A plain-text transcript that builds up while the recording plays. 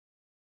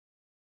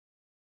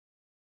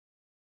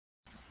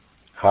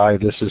Hi,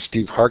 this is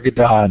Steve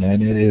Hargadon,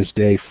 and it is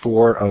day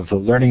 4 of the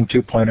Learning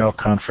 2.0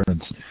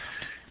 conference.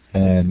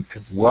 And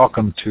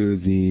welcome to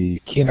the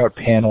keynote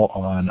panel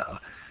on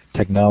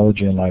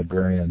technology and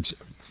librarians.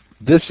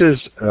 This is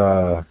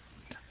of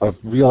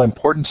real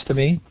importance to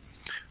me.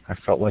 I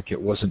felt like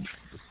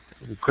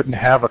we couldn't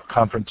have a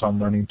conference on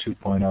Learning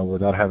 2.0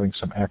 without having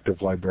some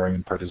active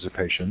librarian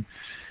participation.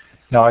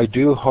 Now, I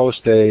do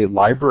host a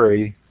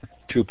Library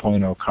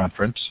 2.0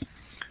 conference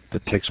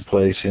that takes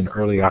place in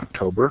early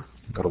October.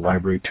 Go to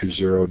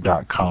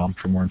library20.com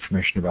for more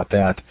information about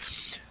that.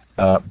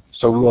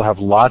 So we will have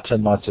lots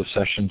and lots of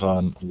sessions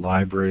on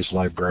libraries,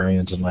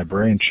 librarians, and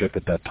librarianship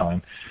at that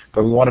time.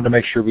 But we wanted to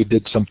make sure we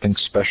did something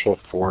special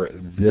for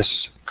this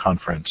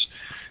conference.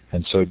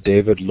 And so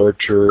David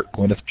Lurcher,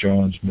 Gwyneth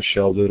Jones,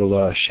 Michelle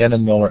Ludala,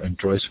 Shannon Miller, and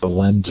Joyce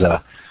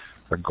Valenza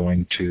are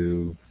going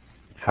to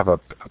have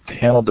a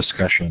panel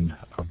discussion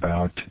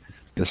about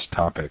this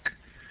topic.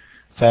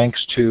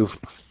 Thanks to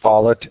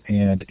Follett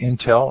and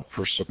Intel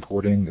for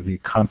supporting the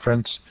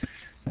conference,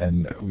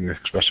 and we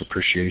express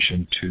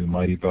appreciation to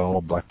Mighty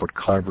Bell, Blackboard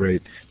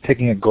Collaborate,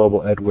 Taking It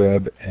Global,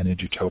 EdWeb, and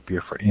Edutopia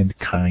for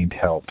in-kind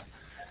help.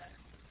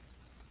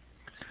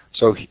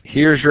 So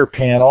here's your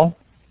panel,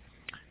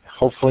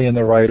 hopefully in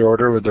the right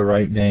order with the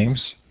right names.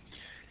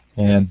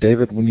 And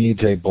David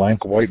needs a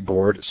blank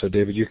whiteboard, so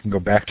David, you can go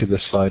back to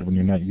this slide when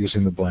you're not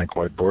using the blank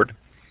whiteboard.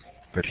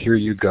 But here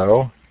you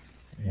go,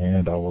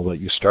 and I will let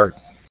you start.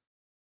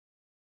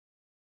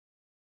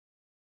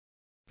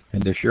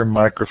 And if your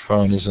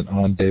microphone isn't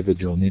on, David,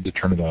 you'll need to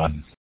turn it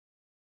on.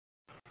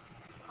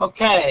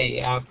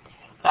 Okay.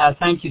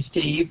 Thank you,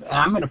 Steve.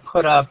 I'm going to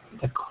put up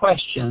the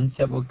questions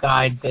that will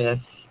guide this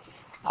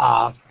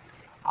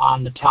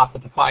on the top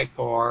of the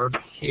whiteboard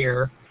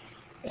here.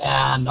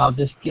 And I'll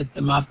just get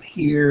them up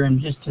here in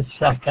just a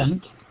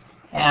second.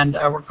 And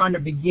we're going to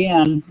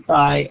begin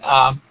by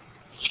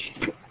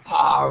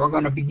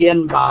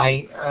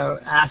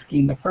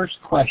asking the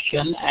first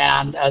question.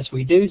 And as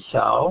we do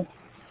so,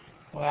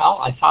 well,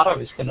 I thought I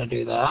was going to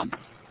do that.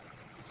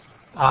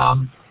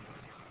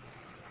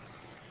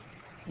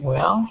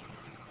 Well,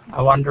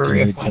 I wonder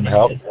if I need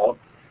help.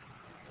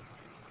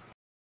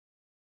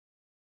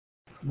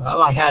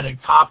 Well, I had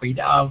it copied.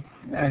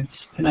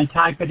 Can I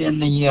type it in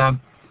the?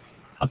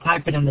 I'll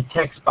type it in the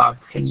text box.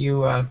 Can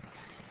you? I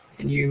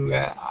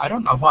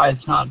don't know why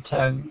it's not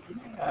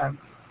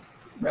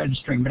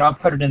registering, but I'll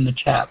put it in the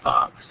chat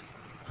box.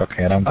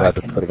 Okay, and I'm glad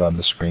to put it on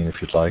the screen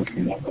if you'd like.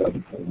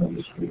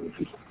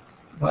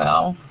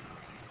 Well,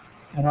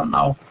 I don't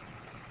know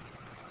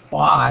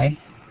why.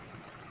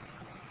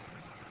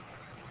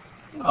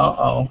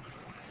 Uh-oh.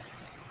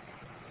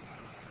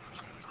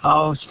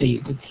 Oh,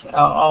 Steve, it's,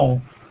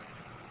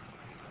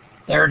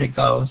 there it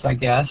goes, I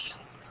guess,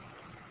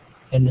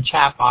 in the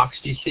chat box.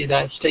 Do you see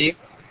that, Steve?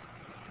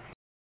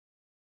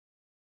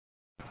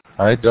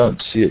 I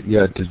don't see it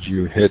yet. Did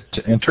you hit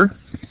enter?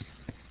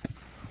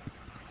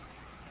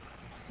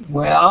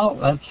 Well,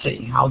 let's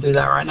see. I'll do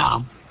that right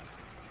now.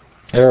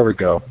 There we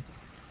go.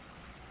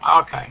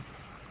 Okay.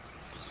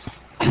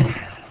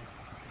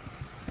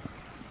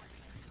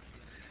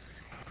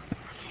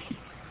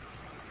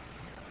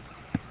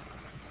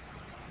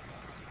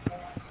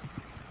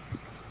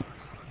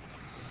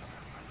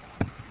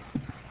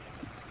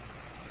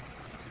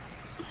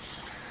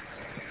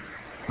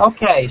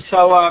 Okay,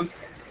 so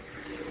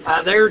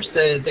there's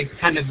the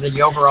kind of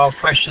the overall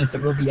questions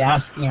that we'll be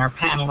asking our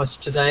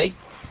panelists today,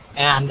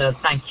 and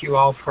thank you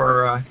all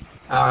for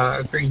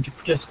agreeing to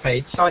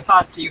participate. So I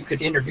thought you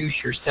could introduce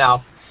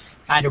yourself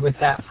kind of with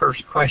that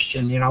first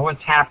question. You know,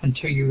 what's happened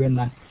to you in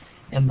the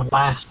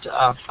last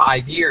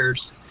 5 years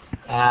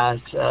as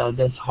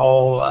this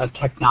whole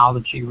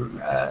technology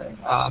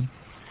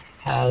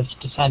has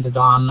descended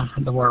on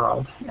the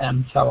world?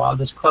 And so I'll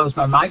just close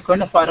my mic.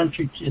 Gwyneth, why don't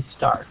you just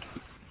start?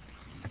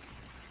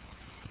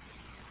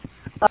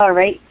 All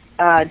right.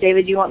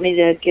 David, you want me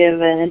to give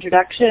an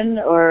introduction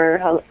or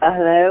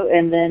hello,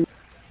 and then?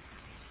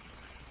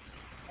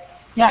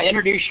 Yeah,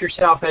 introduce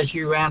yourself as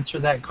you answer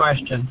that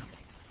question.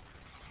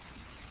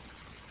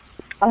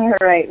 All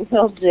right,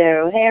 will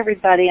do. Hey,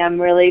 everybody. I'm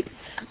really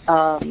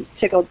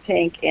tickled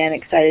pink and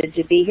excited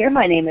to be here.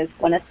 My name is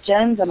Gwyneth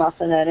Jones. I'm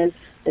also known as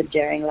the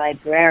Daring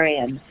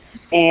Librarian.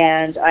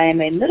 And I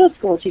am a middle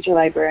school teacher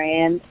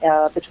librarian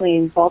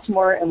between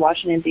Baltimore and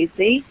Washington,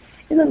 D.C.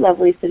 in the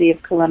lovely city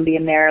of Columbia,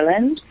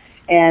 Maryland.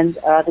 And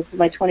this is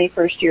my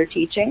 21st year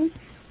teaching.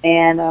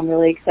 And I'm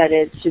really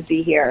excited to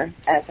be here,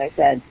 as I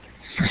said.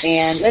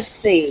 And let's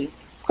see.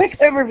 Quick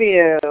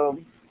overview.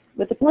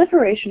 With the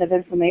proliferation of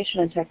information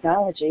and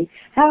technology,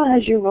 how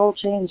has your role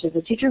changed as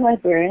a teacher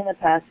librarian in the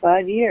past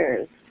 5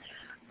 years?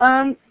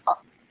 I'd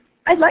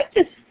like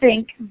to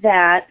think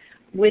that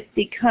with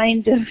the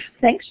kind of,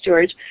 thanks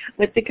George,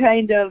 with the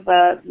kind of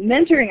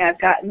mentoring I've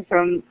gotten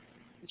from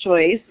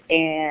Joyce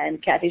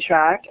and Kathy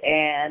Schrock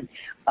and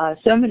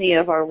so many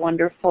of our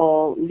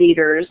wonderful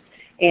leaders,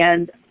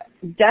 and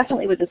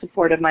definitely with the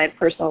support of my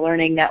personal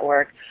learning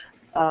network,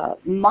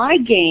 my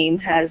game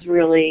has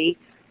really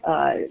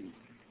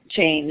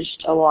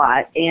changed a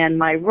lot. And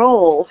my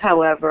role,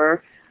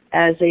 however,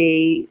 as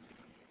a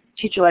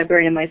teacher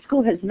librarian in my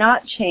school has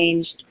not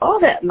changed all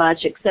that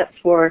much, except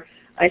for,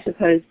 I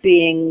suppose,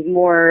 being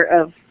more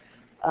of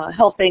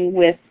helping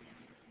with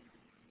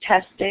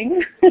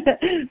testing,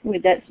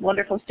 with that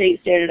wonderful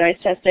state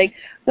standardized testing.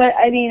 But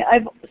I mean,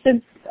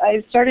 since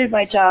I started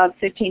my job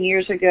 15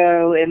 years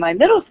ago in my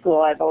middle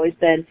school, I've always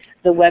been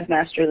the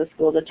webmaster of the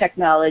school, the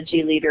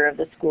technology leader of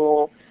the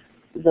school,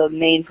 the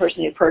main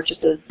person who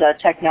purchases the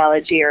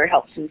technology or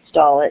helps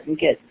install it and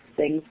get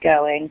things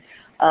going.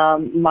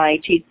 My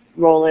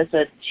role as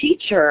a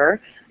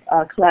teacher,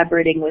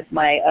 collaborating with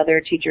my other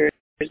teachers,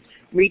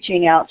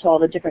 reaching out to all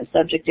the different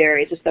subject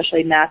areas,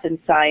 especially math and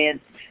science,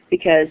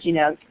 because, you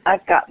know,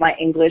 I've got my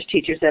English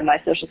teachers and my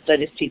social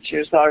studies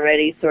teachers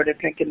already sort of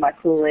drinking my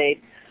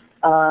Kool-Aid.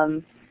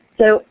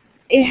 So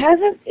it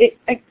hasn't,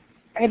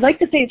 I'd like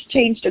to say it's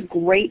changed a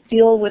great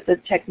deal with the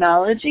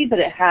technology, but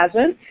it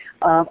hasn't.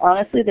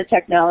 Honestly, the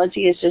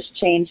technology has just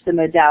changed the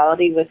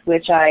modality with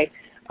which I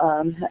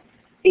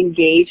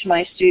engage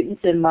my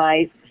students and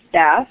my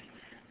staff.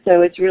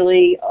 So it's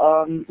really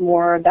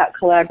more about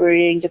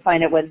collaborating to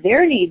find out what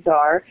their needs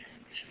are,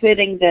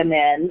 fitting them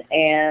in,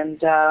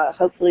 and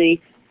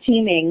hopefully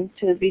teaming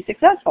to be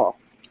successful.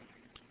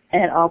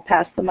 And I'll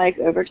pass the mic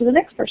over to the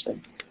next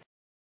person.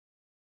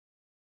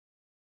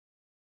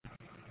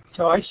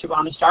 Joyce, you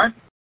want to start?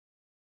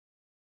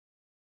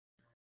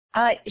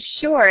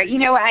 Sure. You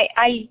know,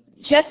 I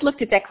just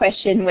looked at that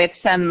question with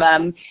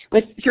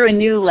through a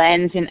new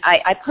lens, and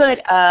I put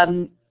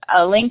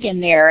a link in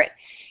there.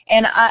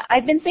 And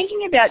I've been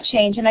thinking about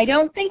change, and I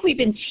don't think we've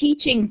been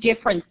teaching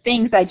different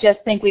things. I just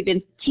think we've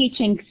been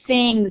teaching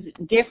things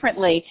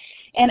differently.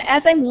 And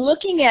as I'm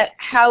looking at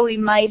how we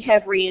might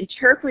have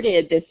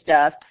reinterpreted this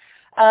stuff,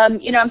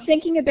 you know, I'm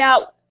thinking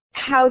about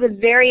how the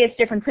various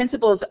different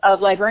principles of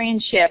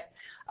librarianship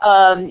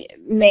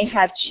may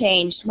have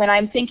changed. When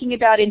I'm thinking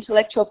about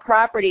intellectual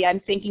property, I'm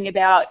thinking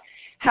about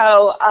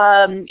how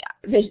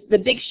the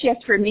big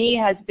shift for me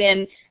has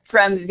been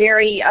from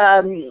very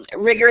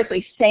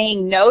rigorously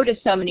saying no to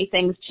so many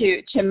things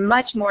to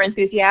much more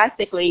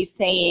enthusiastically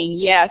saying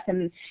yes.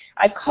 And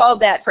I've called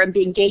that from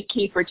being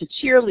gatekeeper to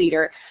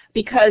cheerleader,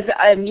 because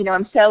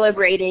I'm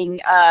celebrating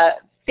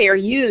fair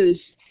use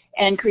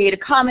and Creative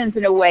Commons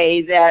in a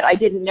way that I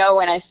didn't know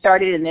when I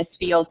started in this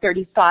field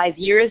 35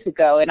 years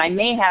ago. And I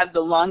may have the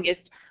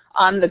longest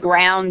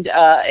on-the-ground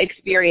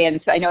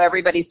experience. I know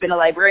everybody's been a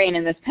librarian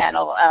in this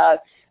panel,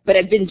 but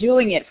I've been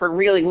doing it for a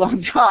really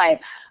long time.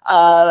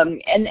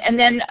 And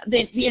then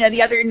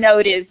the other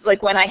note is,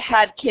 like, when I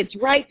had kids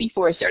right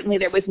before, certainly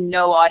there was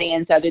no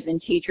audience other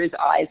than teachers'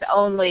 eyes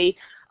only.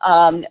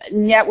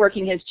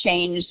 Networking has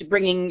changed,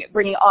 bringing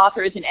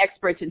authors and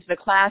experts into the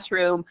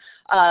classroom,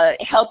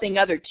 helping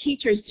other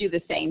teachers do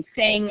the same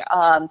thing,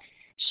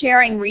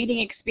 sharing reading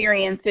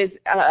experiences,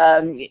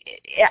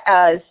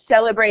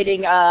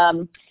 celebrating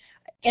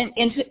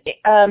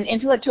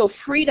intellectual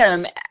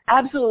freedom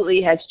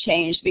absolutely has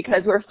changed,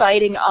 because we're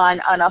fighting on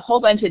a whole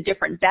bunch of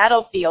different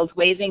battlefields,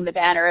 waving the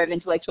banner of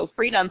intellectual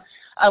freedom.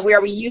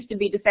 Where we used to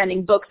be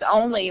defending books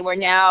only, we're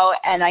now,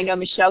 and I know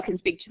Michelle can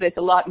speak to this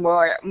a lot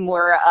more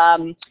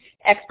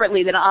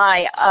expertly than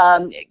I,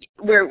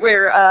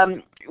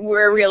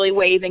 we're really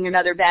waving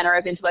another banner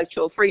of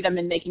intellectual freedom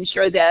and making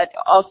sure that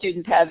all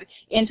students have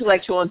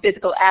intellectual and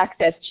physical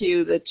access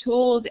to the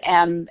tools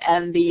and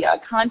the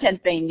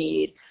content they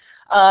need.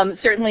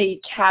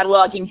 Certainly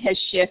cataloging has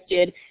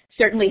shifted.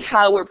 Certainly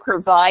how we're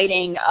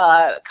providing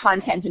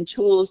content and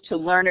tools to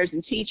learners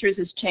and teachers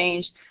has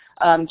changed.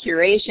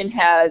 Curation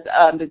has,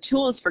 the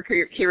tools for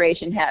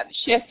curation have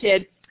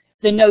shifted.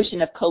 The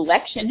notion of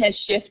collection has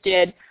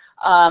shifted.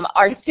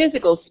 Our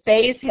physical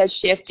space has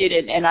shifted,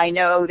 and I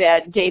know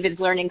that David's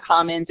Learning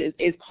Commons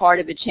is part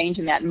of the change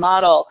in that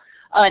model.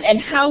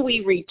 And how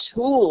we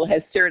retool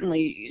has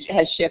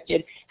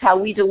shifted. How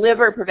we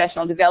deliver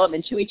professional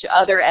development to each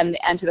other and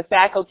to the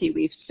faculty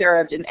we've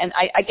served. And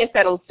I guess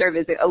that'll serve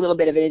as a little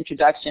bit of an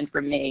introduction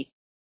from me.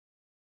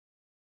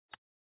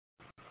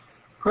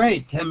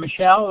 Great.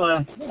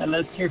 Michelle,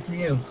 let's hear from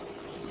you.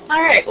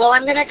 All right. Well,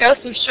 I'm going to go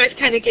since Joyce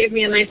kind of gave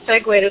me a nice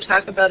segue to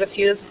talk about a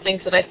few of the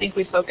things that I think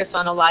we focus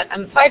on a lot.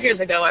 5 years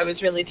ago, I was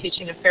really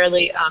teaching a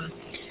fairly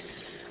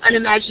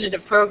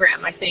unimaginative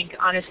program. I think,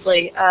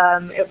 honestly,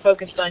 it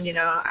focused on,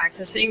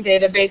 accessing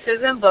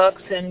databases and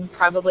books and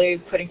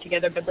probably putting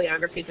together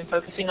bibliographies and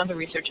focusing on the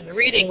research and the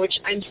reading, which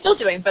I'm still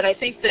doing. But I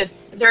think that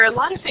there are a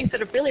lot of things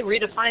that have really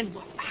redefined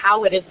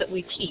how it is that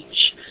we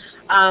teach.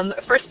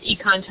 First,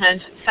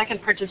 e-content,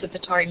 second,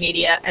 participatory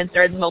media, and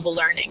third, mobile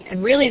learning.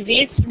 And really,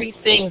 these three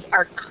things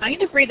are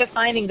kind of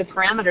redefining the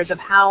parameters of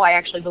how I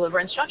actually deliver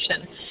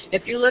instruction.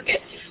 If you look at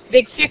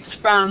Big Six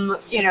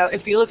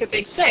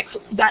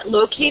that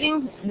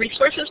locating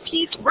resources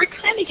piece, we're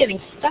kind of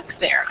getting stuck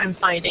there, I'm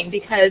finding,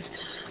 because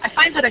I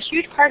find that a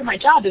huge part of my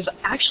job is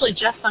actually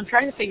just on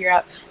trying to figure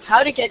out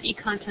how to get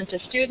e-content to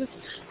students,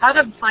 how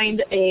to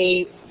find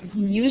a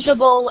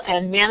usable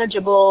and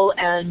manageable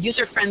and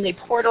user-friendly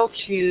portal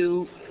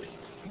to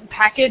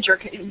package, or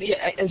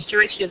as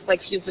Joyce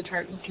likes to use the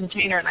term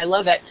container, and I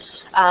love it,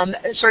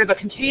 sort of a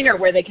container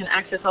where they can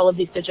access all of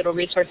these digital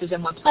resources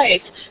in one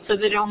place so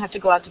they don't have to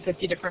go out to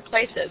 50 different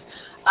places.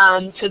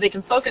 So they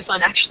can focus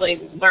on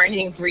actually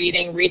learning,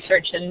 reading,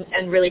 research,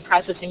 and really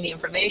processing the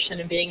information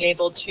and being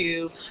able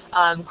to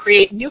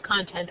create new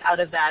content out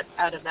of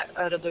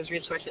those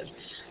resources.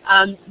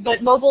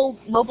 But mobile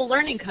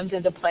learning comes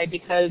into play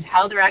because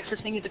how they're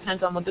accessing it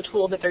depends on what the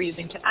tool that they're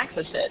using to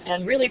access it.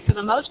 And really, for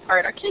the most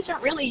part, our kids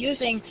aren't really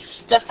using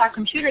desktop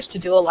computers to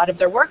do a lot of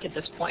their work at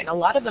this point. A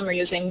lot of them are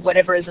using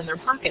whatever is in their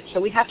pocket. So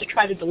we have to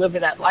try to deliver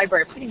that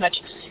library pretty much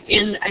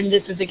in, and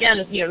this is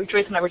again,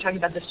 Joyce and I were talking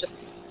about this just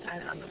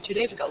 2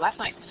 days ago, last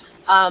night.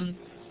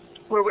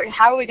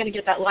 How are we going to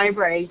get that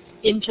library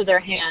into their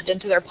hand,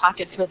 into their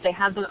pocket, so that they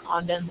have them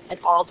on them at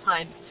all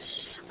times?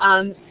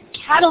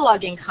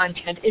 Cataloging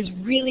content is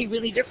really,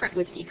 really different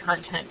with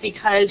e-content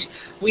because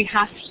we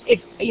have,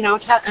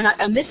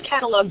 a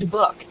miscatalogued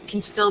book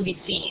can still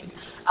be seen.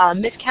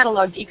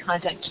 Miscatalogued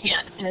e-content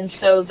can't. And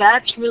so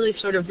that's really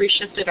sort of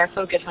reshifted our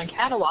focus on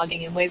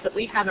cataloging in ways that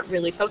we haven't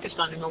really focused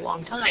on in a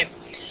long time.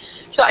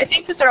 So I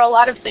think that there are a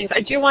lot of things.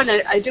 I do want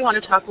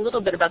to talk a little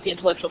bit about the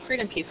intellectual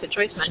freedom piece that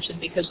Joyce mentioned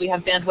because we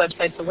have Banned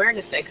Websites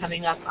Awareness Day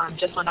coming up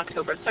just on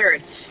October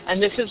 3rd.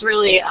 And this is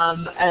really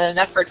an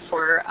effort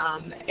for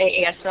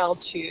AASL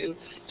to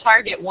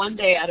target one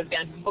day out of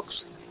Banned Books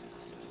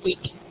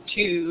Week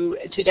to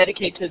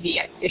dedicate to the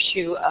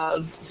issue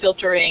of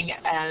filtering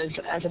as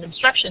an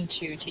obstruction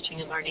to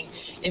teaching and learning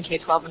in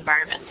K-12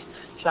 environments.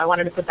 So I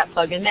wanted to put that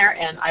plug in there,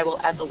 and I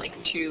will add the link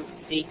to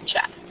the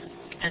chat.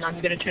 And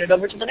I'm going to turn it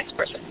over to the next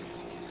person.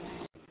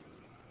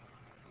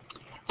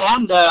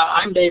 And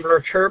I'm Dave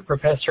Lurcher,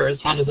 professor at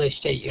San Jose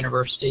State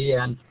University,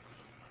 and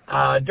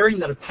during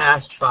the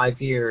past 5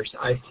 years,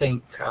 I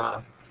think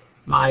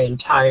my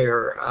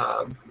entire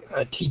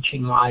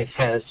teaching life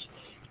has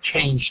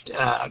changed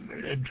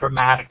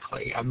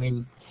dramatically. I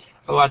mean,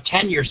 about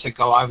 10 years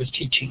ago, I was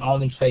teaching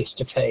only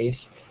face-to-face,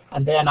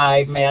 and then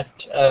I met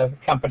a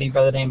company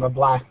by the name of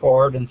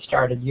Blackboard and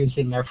started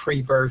using their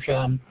free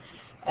version.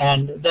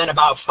 And then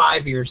about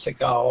 5 years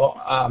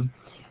ago,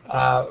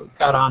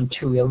 got on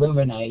to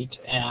Illuminate,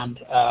 and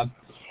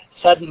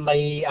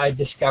suddenly I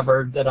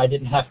discovered that I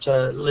didn't have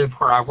to live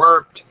where I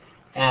worked,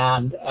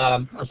 and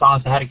as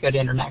long as I had a good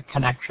internet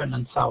connection.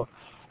 And so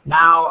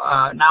now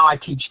I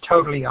teach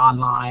totally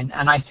online,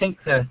 and I think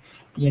the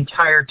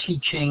entire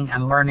teaching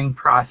and learning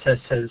process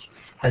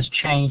has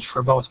changed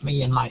for both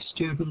me and my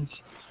students,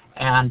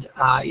 and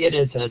it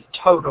is a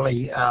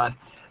totally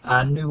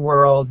new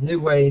world,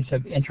 new ways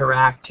of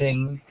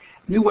interacting,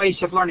 new ways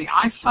of learning.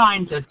 I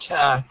find that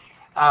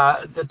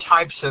the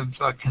types of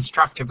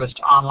constructivist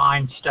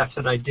online stuff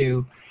that I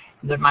do,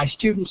 that my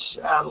students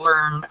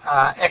learn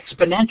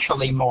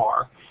exponentially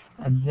more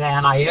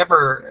than I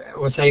ever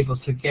was able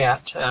to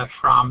get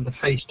from the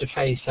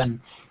face-to-face and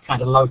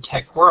kind of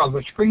low-tech world,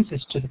 which brings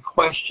us to the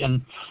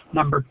question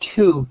number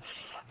 2.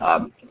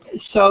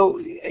 So,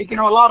 a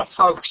lot of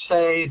folks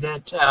say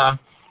that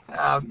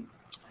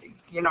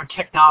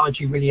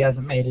technology really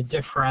hasn't made a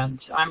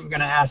difference. I'm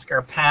going to ask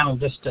our panel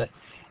just to,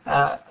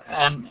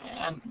 and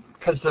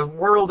because the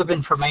world of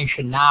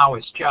information now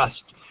is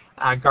just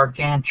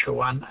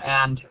gargantuan,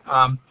 and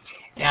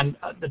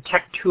the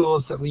tech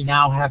tools that we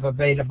now have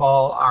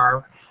available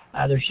are,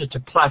 there's just a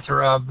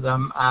plethora of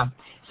them.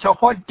 So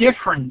what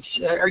difference,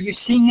 are you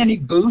seeing any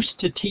boost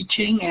to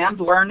teaching and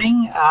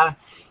learning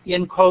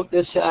in, quote,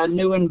 this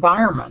new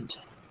environment?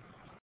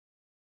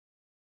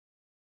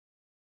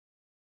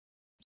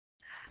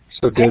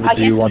 So, David,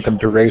 do you want them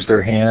to raise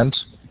their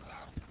hands?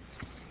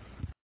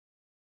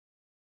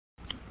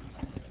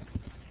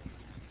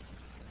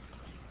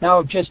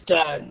 No, just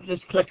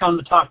click on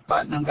the talk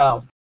button and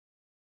go.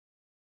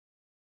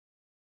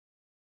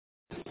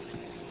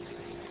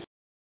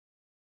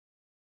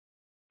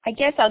 I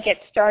guess I'll get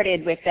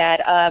started with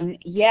that.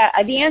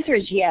 The answer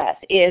is yes.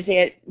 Is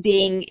it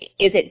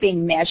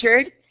being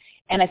measured?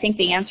 And I think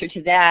the answer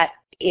to that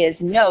is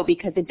no,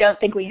 because I don't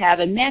think we have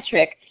a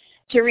metric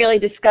to really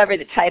discover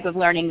the type of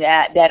learning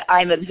that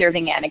I'm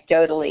observing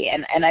anecdotally.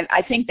 And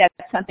I think that's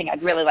something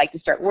I'd really like to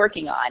start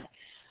working on.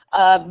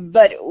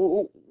 But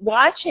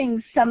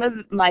watching some of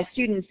my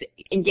students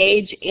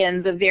engage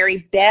in the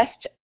very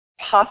best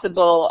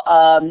possible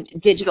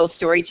digital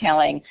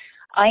storytelling,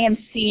 I am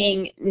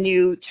seeing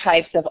new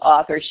types of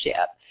authorship.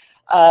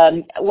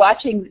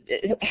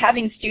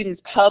 Having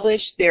students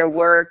publish their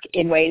work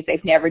in ways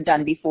they've never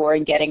done before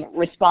and getting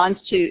response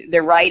to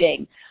their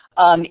writing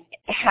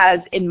has,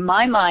 in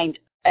my mind,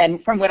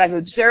 and from what I've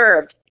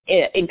observed,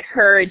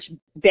 encouraged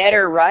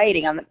better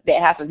writing on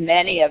behalf of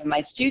many of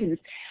my students.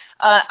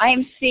 I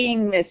am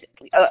seeing this,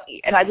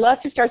 and I'd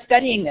love to start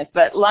studying this,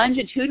 but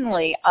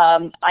longitudinally,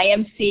 I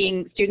am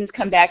seeing students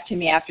come back to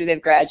me after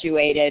they've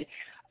graduated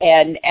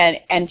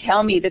and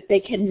tell me that they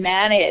can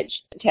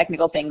manage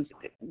technical things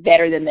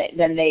better than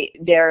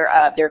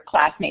their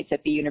classmates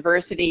at the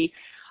university.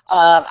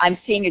 I'm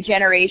seeing a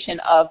generation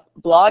of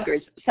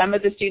bloggers. Some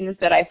of the students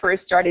that I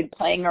first started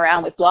playing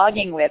around with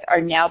blogging with are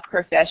now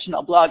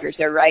professional bloggers.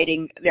 They're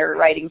writing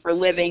for a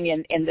living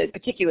in the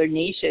particular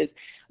niches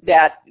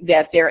that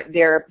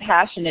they're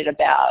passionate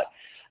about.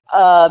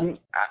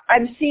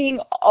 I'm seeing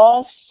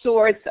all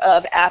sorts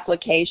of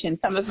applications.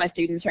 Some of my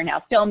students are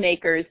now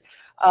filmmakers.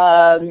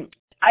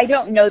 I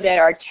don't know that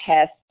our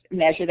tests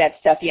measure that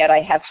stuff yet.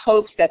 I have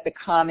hopes that the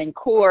Common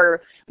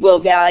Core will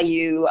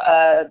value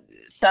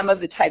some of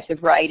the types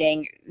of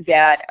writing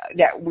that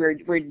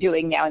we're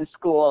doing now in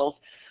schools.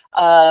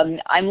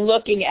 I'm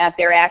looking at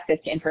their access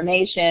to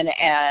information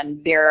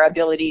and their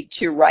ability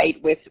to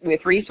write with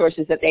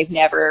resources that they've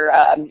never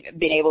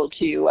been able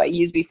to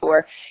use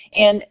before.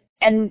 And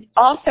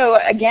also,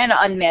 again,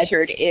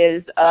 unmeasured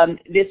is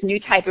this new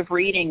type of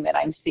reading that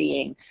I'm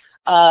seeing.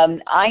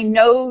 I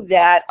know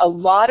that a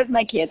lot of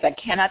my kids, I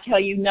cannot tell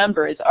you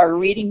numbers, are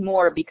reading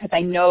more because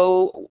I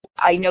know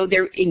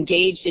they're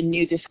engaged in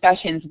new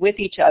discussions with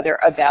each other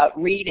about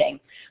reading.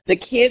 The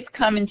kids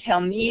come and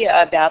tell me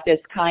about this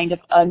kind of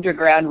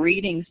underground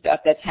reading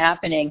stuff that's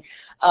happening.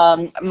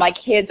 My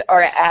kids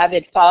are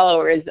avid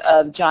followers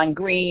of John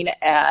Green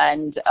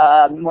and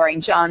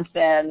Maureen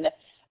Johnson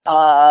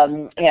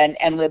and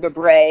Libba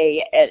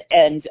Bray,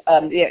 and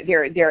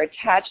they're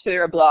attached to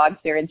their blogs.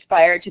 They're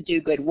inspired to do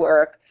good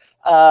work.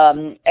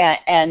 And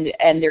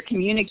they're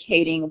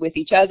communicating with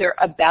each other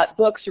about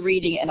books,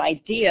 reading, and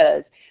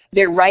ideas.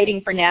 They're writing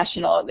for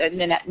NaNoWriMo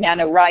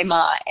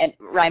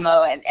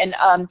and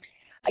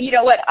you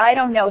know what? I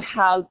don't know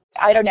how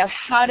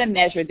to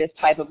measure this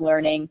type of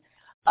learning,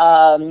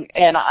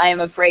 and I am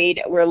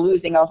afraid we're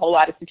losing a whole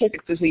lot of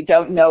statistics because we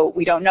don't know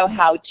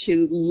how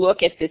to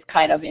look at this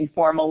kind of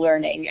informal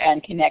learning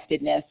and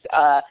connectedness.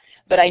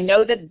 But I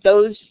know that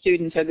those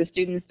students are the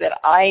students that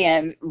I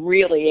am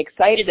really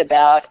excited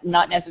about,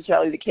 not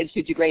necessarily the kids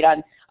who do great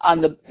on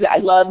the, I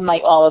love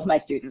all of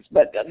my students,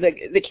 but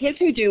the kids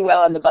who do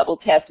well on the bubble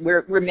test,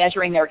 we're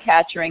measuring, we're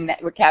capturing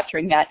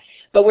that,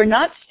 but we're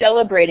not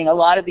celebrating a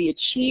lot of the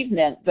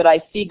achievement that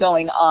I see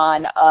going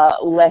on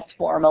less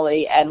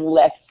formally and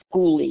less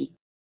schooly.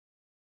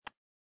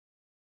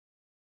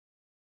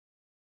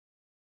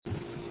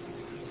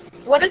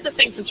 One of the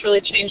things that's really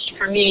changed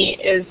for me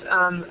is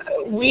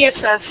we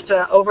assessed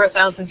over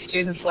 1,000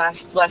 students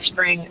last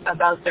spring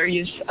about their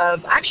use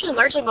of actually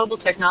largely mobile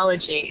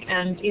technology.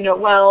 And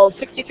while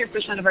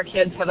 63% of our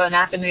kids have an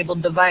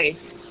app-enabled device,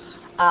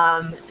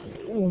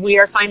 we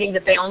are finding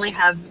that they only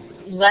have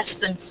less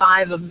than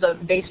 5 of the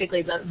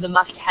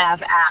must-have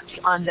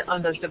apps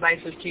on those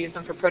devices to use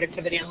them for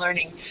productivity and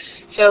learning.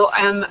 So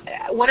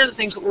one of the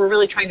things that we're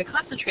really trying to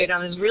concentrate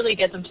on is really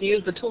get them to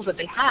use the tools that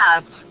they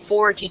have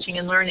for teaching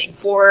and learning,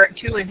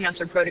 to enhance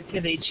their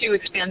productivity, to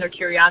expand their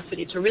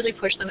curiosity, to really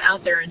push them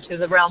out there into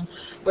the realm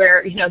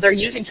where they're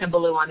using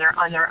Symbaloo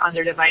on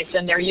their device,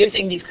 and they're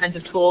using these kinds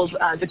of tools,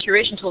 the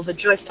curation tools that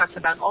Joyce talks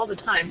about all the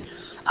time.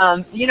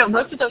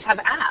 Most of those have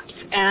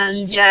apps,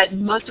 and yet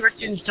most of our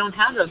students don't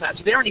have those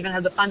apps. They don't even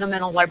have the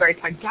fundamental library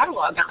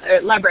catalog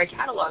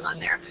on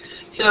there.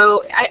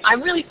 So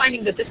I'm really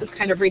finding that this is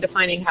kind of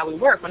redefining how we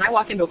work. When I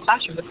walk into a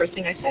classroom, the first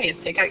thing I say is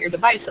take out your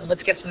device and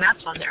let's get some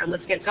apps on there and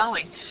let's get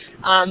going.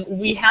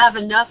 We have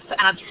enough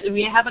apps.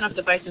 We have enough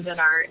devices in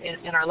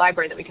our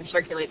library that we can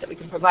circulate, that we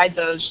can provide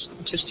those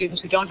to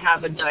students who don't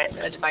have a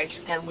device,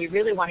 and we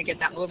really want to get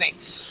that moving.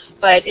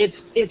 But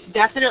it's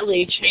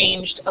definitely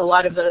changed a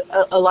lot of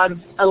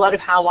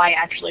how I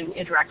actually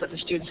interact with the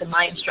students in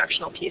my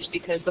instructional piece,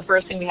 because the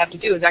first thing we have to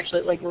do is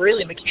actually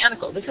really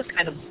mechanical. This is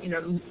kind of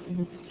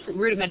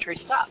rudimentary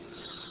stuff.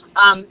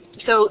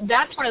 So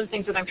that's one of the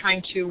things that I'm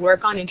trying to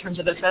work on in terms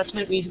of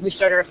assessment. We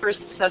started our first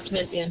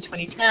assessment in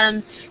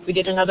 2010. We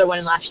did another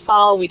one last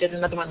fall. We did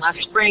another one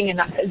last spring, and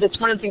that's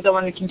one of the things I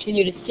want to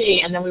continue to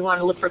see. And then we want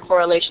to look for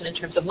correlation in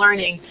terms of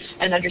learning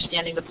and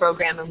understanding the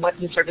program and what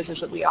the services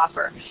that we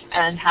offer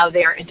and how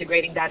they are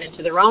integrating that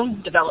into their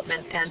own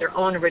development and their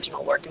own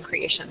original work and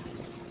creation.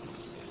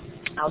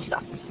 I'll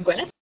stop.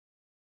 Gwyneth?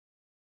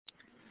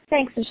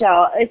 Thanks,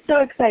 Michelle. It's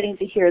so exciting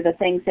to hear the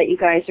things that you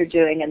guys are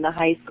doing in the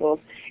high schools.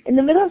 In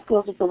the middle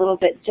schools, it's a little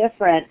bit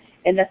different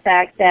in the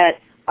fact that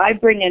I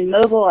bring in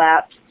mobile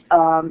apps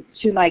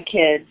to my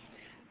kids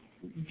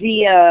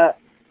via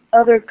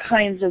other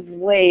kinds of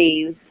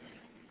ways,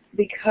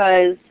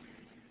 because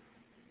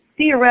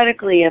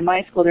theoretically in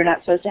my school they're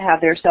not supposed to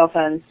have their cell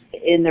phones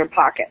in their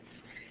pockets.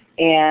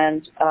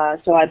 And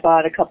so I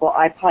bought a couple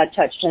iPod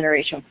Touch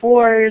Generation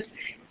 4s,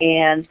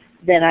 and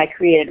then I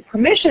created a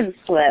permission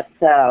slip,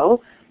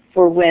 though,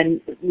 for when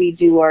we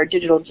do our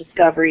digital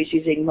discoveries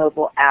using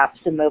mobile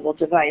apps and mobile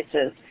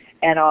devices.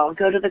 And I'll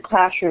go to the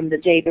classroom the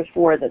day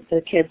before that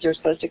the kids are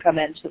supposed to come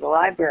into the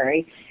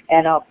library,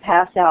 and I'll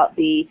pass out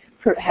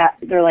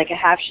they're like a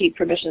half-sheet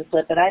permission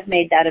slip, and I've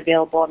made that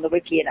available on the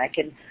wiki, and I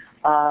can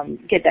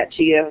get that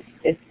to you.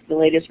 If the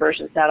latest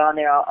version's not on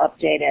there, I'll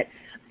update it.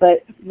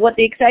 But what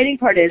the exciting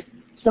part is,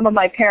 some of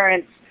my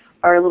parents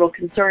are a little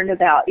concerned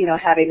about,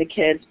 having the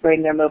kids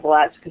bring their mobile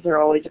apps because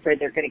they're always afraid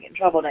they're going to get in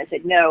trouble. And I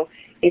said, no,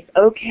 it's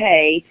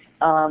okay.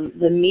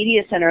 The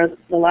media center,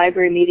 the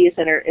library media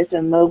center, is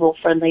a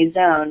mobile-friendly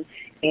zone,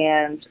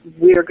 and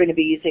we're going to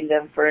be using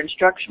them for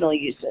instructional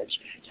usage.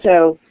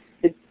 So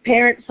the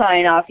parents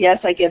sign off. Yes,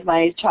 I give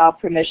my child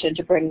permission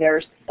to bring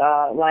their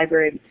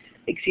library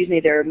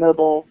their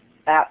mobile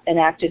app,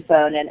 enacted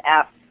phone and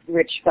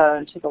app-rich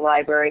phone to the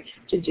library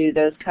to do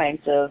those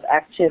kinds of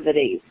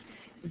activities.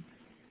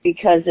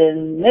 Because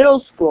in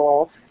middle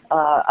school,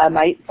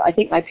 I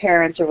think my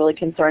parents are really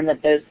concerned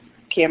that those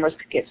cameras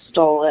could get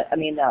stolen.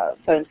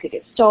 Phones could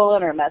get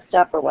stolen or messed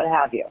up or what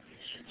have you.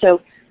 So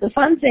the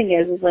fun thing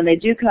is when they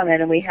do come in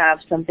and we have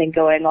something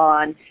going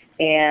on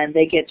and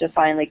they get to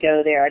finally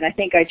go there. And I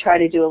think I try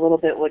to do a little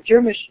bit what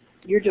you're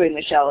doing,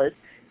 Michelle, is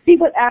see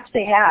what apps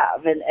they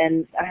have.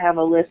 And I have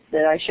a list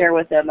that I share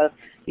with them of,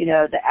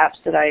 the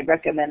apps that I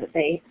recommend that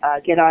they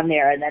get on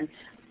there. And then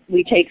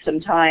we take some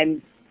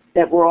time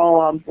that we're all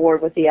on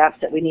board with the apps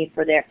that we need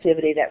for the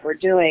activity that we're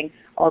doing,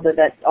 although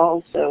that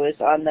also is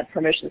on the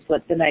permission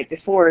slip the night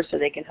before so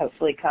they can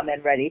hopefully come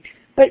in ready.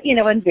 But,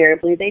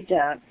 invariably they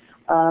don't.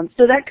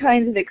 So that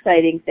kind of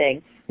exciting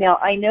thing. Now,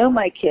 I know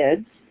my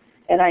kids,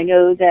 and I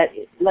know that,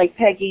 like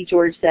Peggy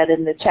George said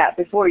in the chat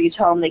before, you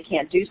tell them they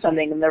can't do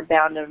something and they're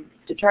bound and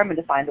determined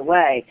to find a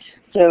way.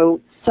 So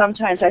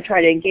sometimes I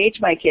try to engage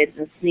my kids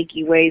in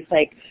sneaky ways,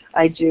 like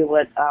I do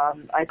what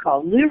I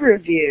call Lou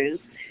reviews,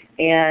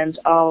 and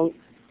I'll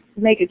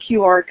make a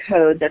QR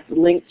code that's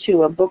linked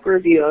to a book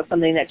review of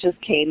something that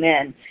just came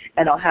in,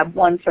 and I'll have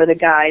one for the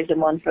guys and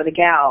one for the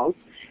gals,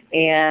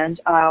 and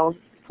I'll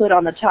put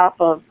on the top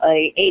of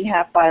a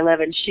 8.5 by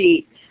 11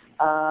 sheet,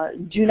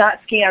 do not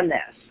scan this,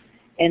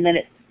 and then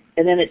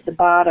at the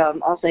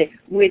bottom I'll say,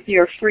 with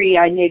your free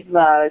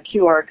Enigma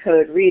QR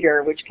code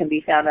reader, which can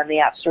be found on the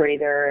App Store,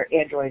 either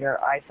Android or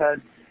iPhone,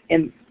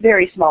 in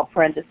very small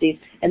parentheses,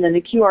 and then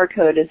the QR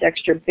code is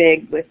extra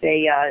big with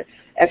a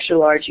extra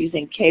large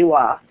using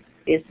KWA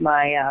is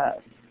my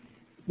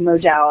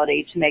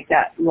modality to make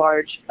that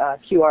large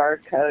QR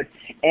code.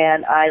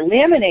 And I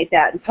laminate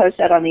that and post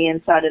that on the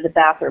inside of the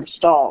bathroom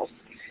stalls,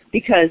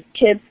 because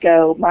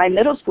my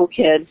middle school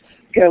kids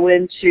go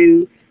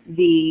into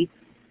the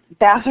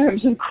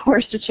bathrooms, of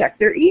course, to check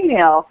their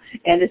email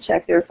and to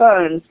check their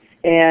phones.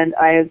 And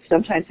I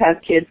sometimes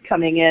have kids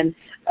coming in,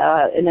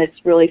 and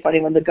it's really funny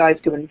when the guys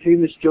go in, "Hey,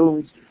 Miss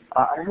Jones,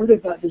 I heard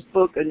about this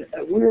book, and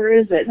where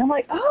is it?" And I'm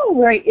like, "Oh,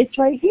 right, it's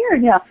right here."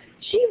 Now,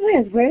 gee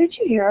whiz, where did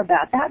you hear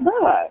about that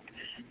book?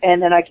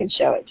 And then I can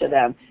show it to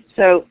them.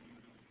 So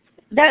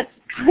that's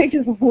kind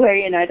of a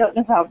way, and I don't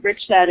know how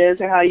rich that is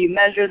or how you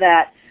measure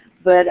that,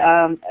 but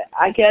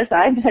I guess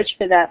I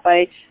measure that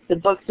by the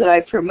books that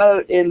I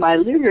promote in my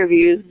Lou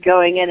reviews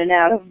going in and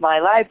out of my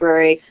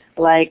library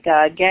like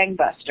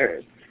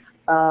gangbusters.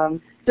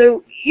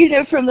 So,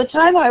 from the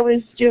time I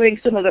was doing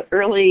some of the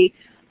early,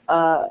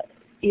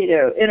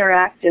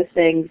 interactive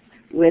things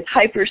with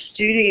Hyper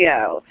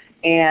Studio,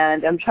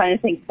 and I'm trying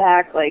to think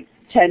back like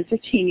 10,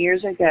 15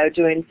 years ago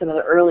doing some of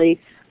the early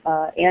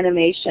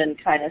animation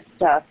kind of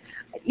stuff.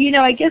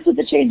 I guess with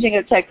the changing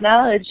of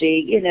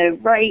technology,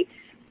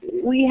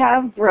 we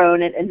have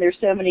grown, and there's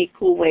so many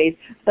cool ways,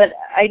 but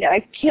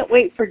I can't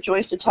wait for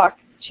Joyce to talk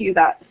to you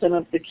about some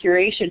of the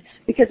curation,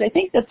 because I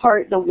think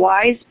the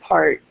wise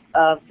part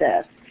of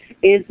this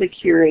is the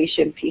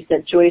curation piece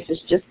that Joyce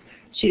is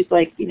she's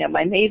like,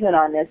 my maven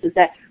on this, is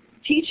that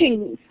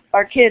teaching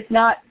our kids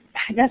not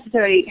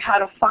necessarily how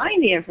to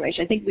find the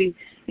information. I think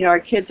our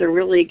kids are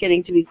really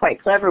getting to be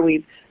quite clever.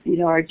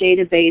 Our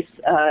database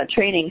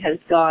training has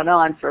gone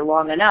on for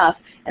long enough,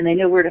 and they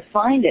know where to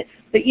find it.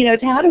 But,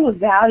 it's how to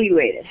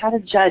evaluate it, how to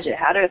judge it,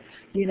 how to,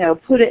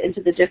 put it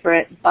into the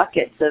different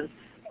buckets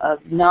of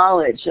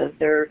knowledge, of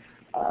their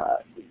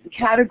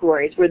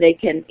categories where they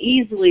can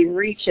easily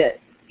reach it,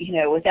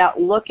 without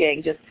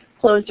looking, just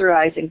close their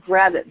eyes and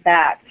grab it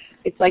back.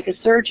 It's like a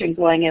surgeon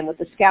going in with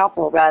a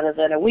scalpel rather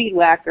than a weed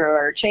whacker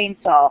or a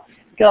chainsaw,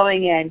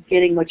 going in,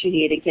 getting what you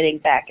need, and getting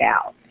back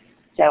out.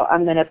 So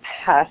I'm going to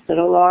pass it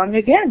along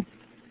again.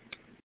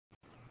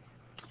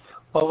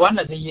 Well, one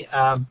of the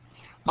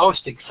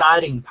most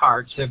exciting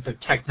parts of the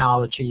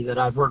technology that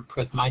I've worked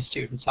with my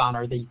students on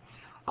are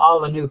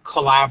all the new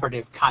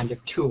collaborative kind of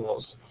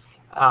tools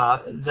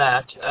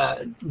that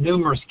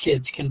numerous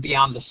kids can be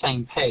on the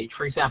same page.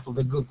 For example,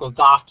 the Google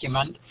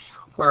document,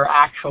 where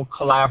actual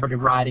collaborative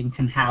writing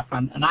can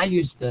happen. And I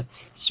use the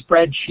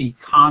spreadsheet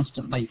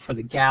constantly for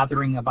the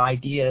gathering of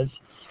ideas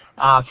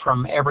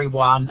from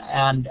everyone,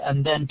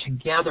 and then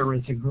together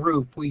as a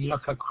group we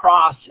look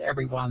across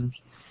everyone's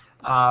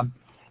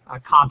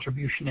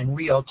contribution in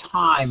real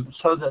time,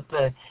 so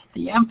that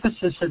the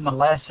emphasis in the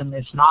lesson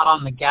is not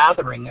on the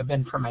gathering of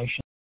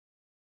information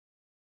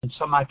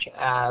so much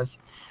as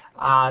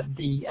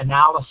the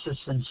analysis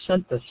and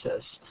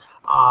synthesis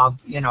of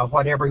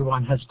what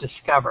everyone has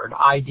discovered,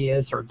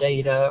 ideas or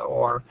data,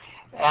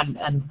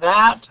 and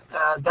that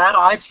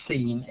I've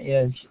seen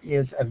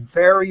is a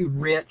very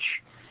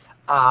rich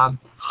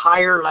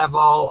higher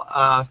level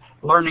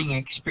learning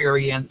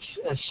experience,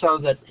 so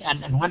that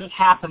and when it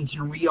happens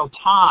in real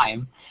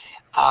time,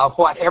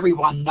 what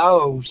everyone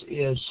knows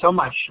is so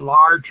much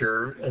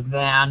larger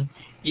than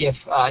if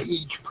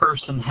each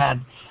person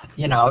had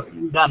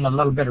done a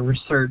little bit of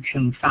research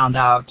and found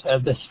out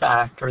this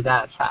fact or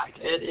that fact.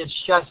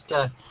 It's just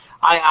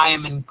I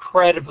am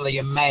incredibly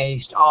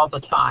amazed all the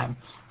time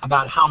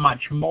about how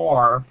much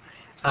more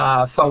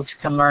folks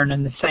can learn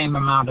in the same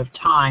amount of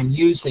time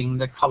using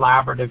the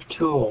collaborative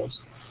tools.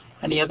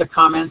 Any other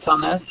comments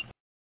on this?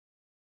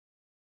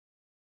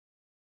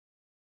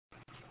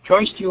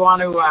 Joyce, do you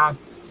want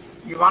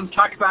to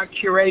talk about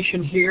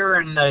curation here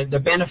and the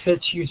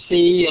benefits you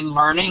see in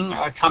learning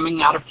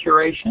coming out of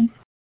curation?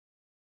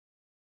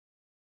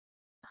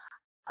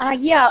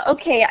 Yeah,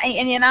 okay.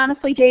 And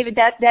honestly, David,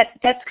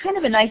 that's kind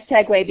of a nice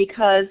segue,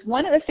 because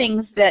one of the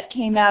things that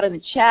came out in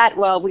the chat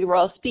while we were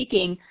all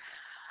speaking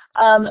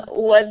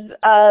was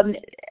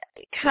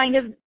kind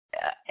of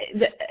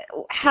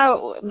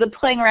how the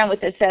playing around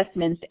with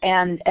assessments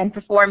and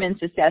performance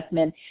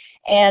assessment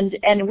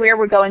and where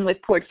we're going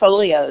with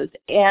portfolios.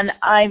 And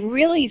I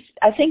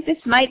think this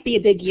might be a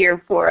big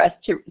year for us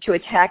to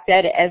attack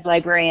that as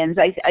librarians.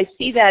 I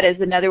see that as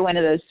another one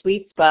of those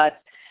sweet spots.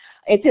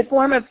 It's a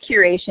form of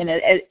curation,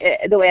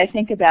 the way I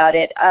think about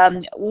it.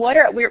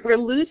 We're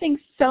losing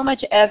so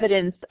much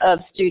evidence of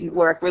student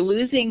work. We're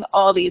losing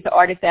all these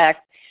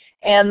artifacts.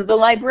 And the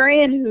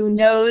librarian who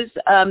knows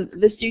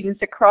the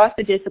students across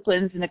the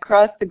disciplines and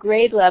across the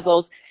grade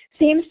levels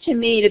seems to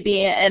me to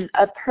be in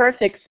a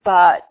perfect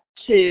spot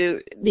to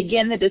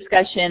begin the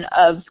discussion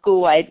of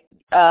school-wide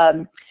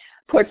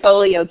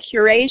portfolio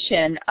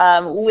curation,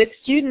 with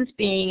students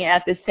being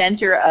at the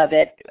center of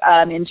it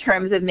in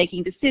terms of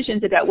making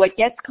decisions about what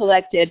gets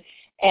collected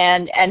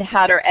and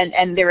how to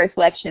and their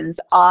reflections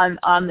on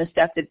the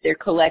stuff that they're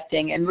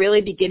collecting, and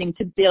really beginning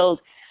to build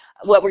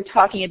what we're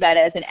talking about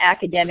as an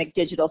academic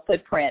digital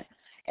footprint.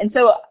 And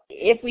so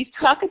if we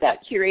talk about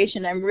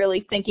curation, I'm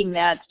really thinking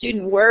that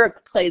student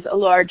work plays a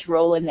large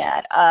role in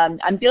that.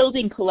 I'm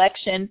building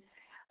collection,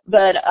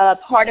 but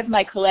part of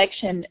my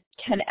collection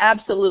can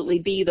absolutely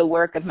be the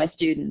work of my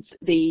students,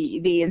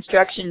 the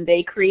instruction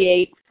they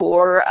create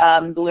for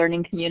the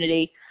learning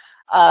community,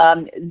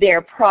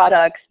 their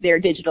products, their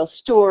digital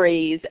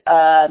stories,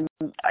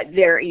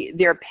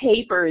 their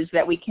papers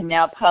that we can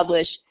now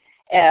publish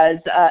as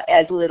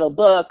little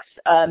books,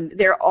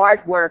 their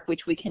artwork,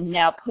 which we can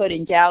now put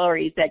in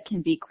galleries that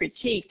can be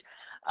critiqued.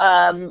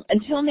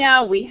 Until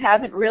now, we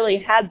haven't really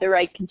had the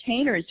right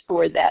containers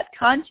for that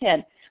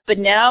content, but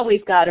now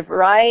we've got a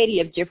variety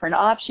of different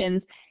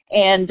options,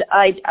 and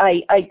I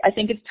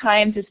think it's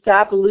time to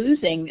stop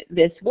losing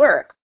this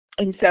work.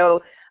 And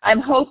so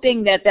I'm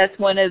hoping that that's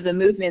one of the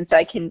movements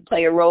I can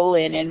play a role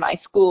in my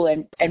school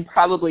and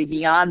probably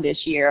beyond this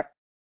year.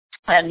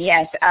 And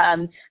yes,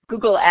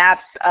 Google Apps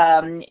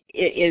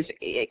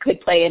it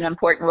could play an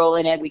important role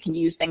in it. We can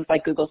use things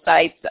like Google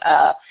Sites.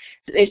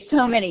 There's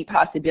so many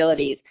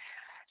possibilities.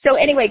 So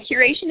anyway,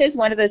 curation is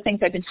one of those things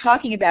I've been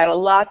talking about a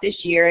lot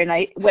this year.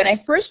 And when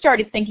I first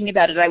started thinking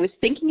about it, I was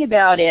thinking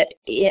about it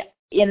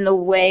in the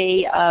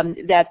way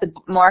that the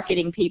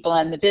marketing people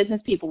and the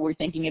business people were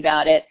thinking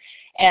about it.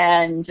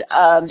 And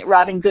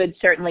Robin Good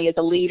certainly is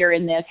a leader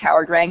in this.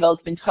 Howard Rangel's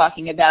been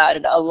talking about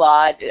it a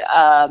lot.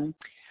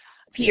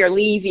 Peter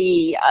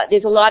Levy,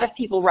 there's a lot of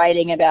people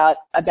writing about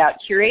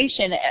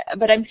curation,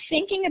 but I'm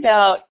thinking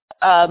about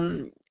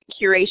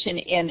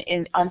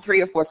curation on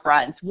 3 or 4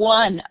 fronts.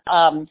 One,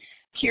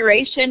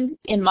 curation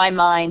in my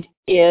mind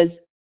is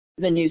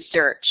the new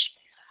search.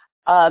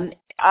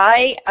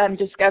 I am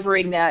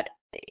discovering that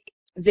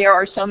there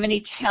are so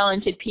many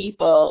talented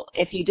people.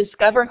 If you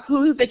discover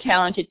who the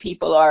talented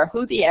people are,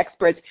 who the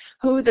experts,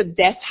 who the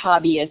best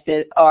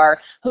hobbyists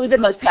are, who the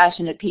most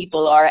passionate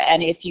people are,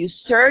 and if you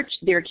search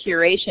their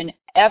curation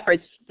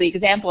efforts, the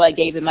example I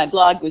gave in my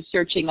blog was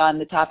searching on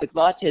the topic of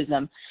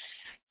autism.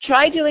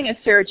 Try doing a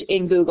search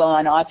in Google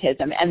on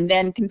autism and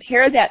then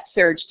compare that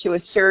search to a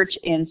search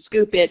in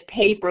Scoopit,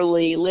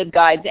 Paperly,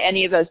 LibGuides,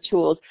 any of those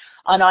tools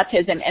on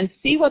autism, and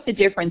see what the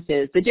difference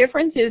is. The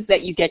difference is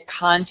that you get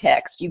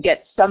context. You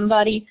get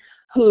somebody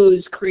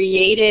who's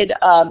created,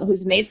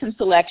 who's made some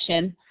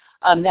selection.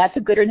 That's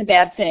a good and a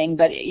bad thing,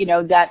 but you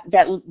know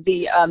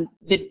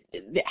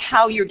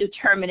how you're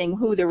determining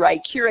who the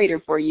right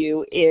curator for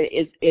you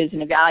is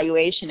an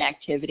evaluation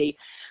activity.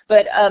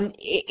 But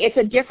it's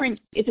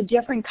a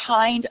different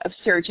kind of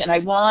search, and I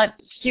want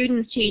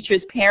students,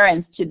 teachers,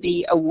 parents to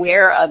be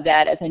aware of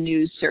that as a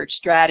new search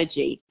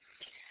strategy.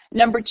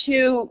 Number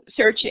 2,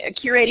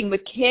 curating with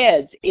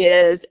kids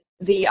is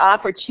the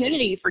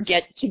opportunity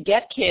to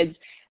get kids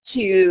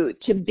to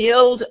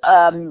build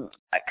a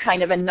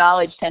kind of a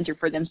knowledge center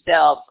for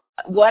themselves.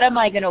 What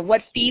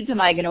feeds am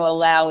I going to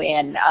allow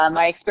in?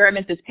 My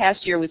experiment this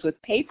past year was with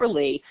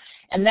Paperly,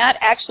 and that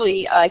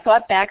actually I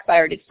thought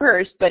backfired at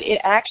first, but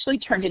it actually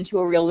turned into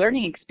a real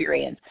learning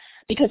experience.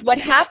 Because what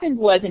happened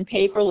was in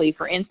Paperly,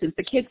 for instance,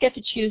 the kids get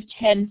to choose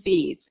 10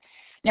 feeds.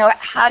 Now,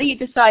 how do you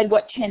decide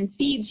what 10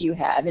 feeds you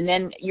have? And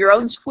then your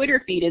own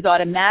Twitter feed is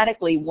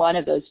automatically one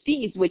of those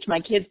feeds, which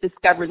my kids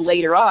discovered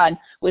later on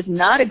was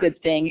not a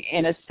good thing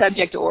in a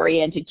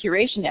subject-oriented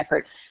curation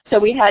effort. So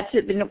we had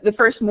to, the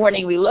first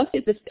morning we looked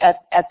at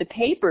the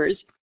papers,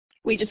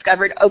 we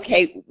discovered,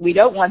 okay, we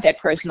don't want that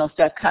personal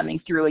stuff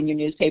coming through in your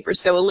newspaper,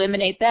 so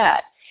eliminate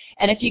that.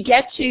 And if you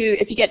get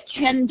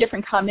 10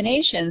 different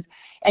combinations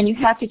and you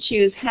have to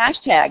choose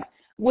hashtags,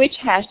 which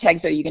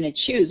hashtags are you going to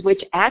choose?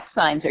 Which @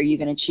 signs are you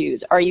going to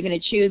choose? Are you going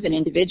to choose an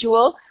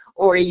individual,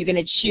 Or are you going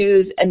to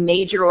choose a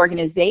major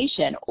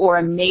organization or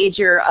a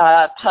major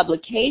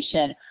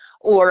publication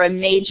or a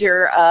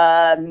major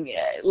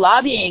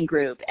lobbying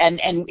group? And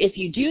if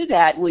you do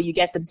that, will you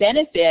get the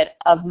benefit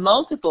of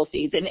multiple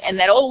seeds? And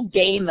that old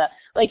game,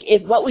 like,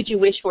 what would you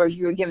wish for if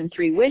you were given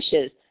 3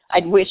 wishes?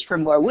 I'd wish for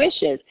more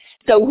wishes.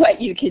 So what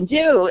you can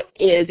do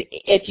is,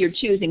 if you're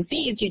choosing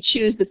feeds, you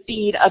choose the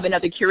feed of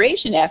another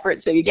curation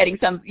effort. So you're getting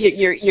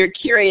you're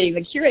curating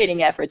the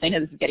curating efforts. I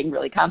know this is getting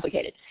really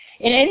complicated.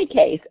 In any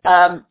case,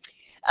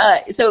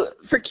 so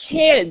for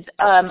kids,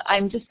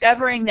 I'm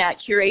discovering that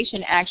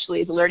curation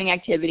actually is a learning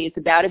activity. It's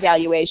about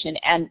evaluation.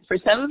 And for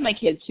some of my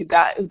kids who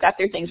got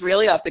their things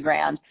really off the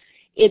ground,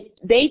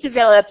 they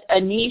developed a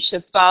niche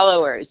of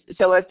followers.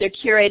 So if they're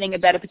curating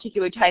about a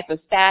particular type of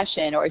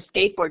fashion or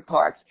skateboard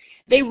parks,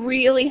 they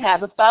really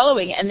have a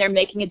following, and they're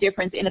making a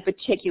difference in a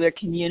particular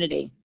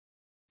community.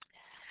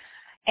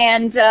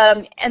 And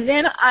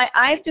then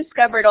I've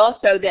discovered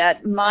also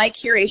that my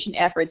curation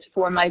efforts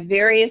for my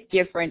various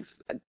different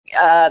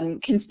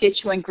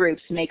constituent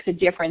groups makes a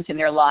difference in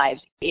their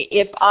lives.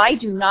 If I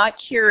do not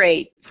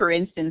curate, for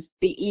instance,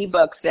 the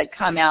ebooks that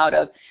come out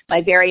of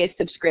my various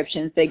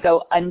subscriptions, they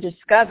go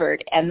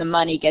undiscovered and the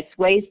money gets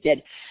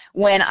wasted.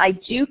 When I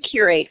do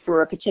curate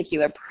for a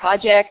particular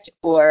project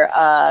or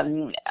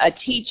a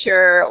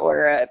teacher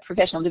or a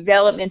professional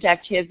development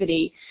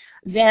activity,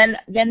 then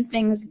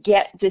things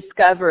get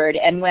discovered.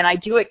 And when I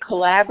do it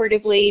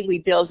collaboratively, we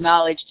build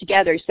knowledge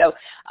together. So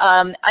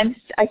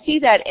I see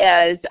that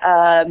as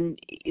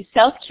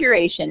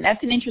self-curation.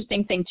 That's an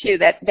interesting thing, too.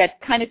 That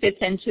kind of fits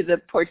into the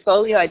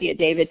portfolio idea,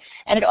 David.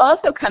 And it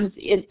also comes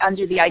in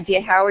under the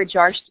idea Harold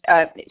Jarch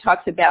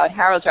talks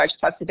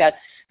about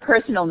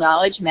personal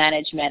knowledge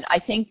management. I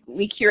think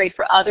we curate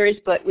for others,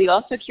 but we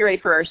also curate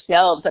for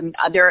ourselves. I mean,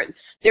 there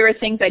are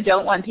things I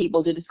don't want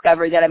people to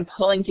discover that I'm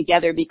pulling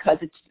together because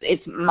it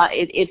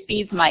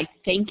feeds my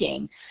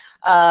thinking.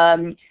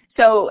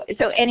 So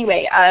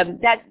anyway,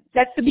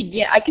 that's the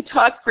beginning. I could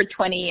talk for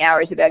 20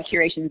 hours about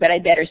curation, but I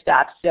better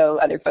stop so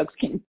other folks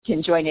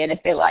can join in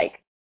if they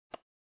like.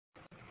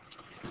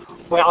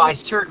 Well, I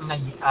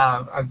certainly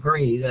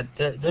agree that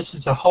this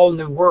is a whole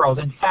new world.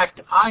 In fact,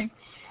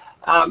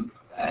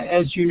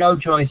 as you know,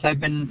 Joyce, I've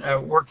been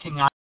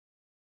working on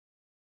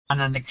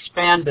an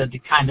expanded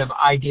kind of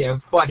idea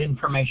of what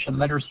information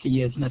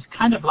literacy is, and it's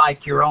kind of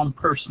like your own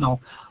personal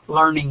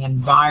learning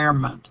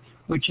environment,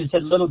 which is a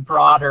little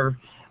broader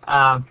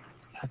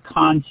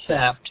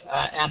concept.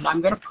 And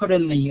I'm going to put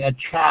in the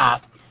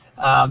chat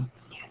a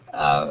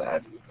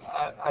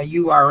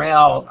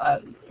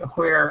URL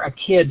where a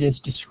kid is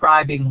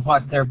describing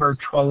what their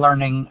virtual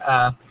learning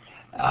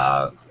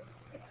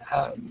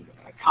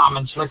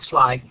commons looks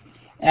like.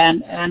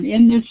 And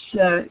in this,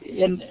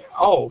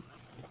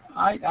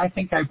 I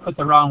think I put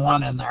the wrong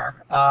one in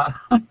there.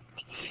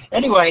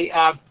 Anyway,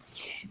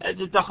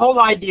 the whole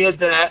idea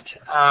that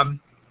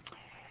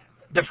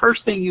the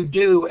first thing you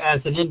do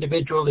as an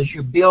individual is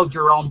you build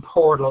your own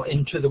portal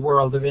into the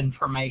world of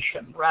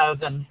information rather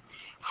than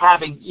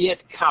having it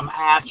come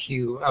at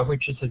you,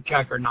 which is a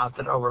juggernaut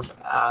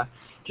that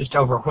just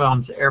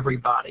overwhelms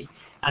everybody.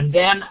 And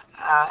then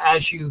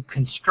as you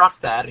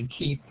construct that and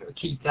keep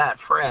that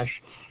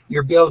fresh,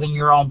 you're building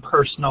your own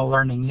personal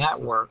learning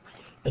network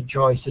that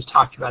Joyce has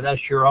talked about. That's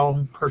your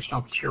own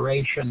personal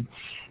curation.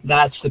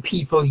 That's the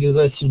people you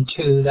listen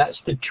to. That's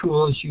the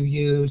tools you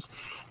use.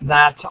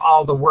 That's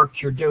all the work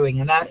you're doing.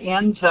 And that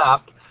ends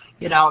up,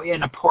 in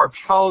a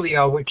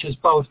portfolio which is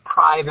both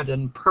private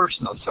and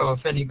personal. So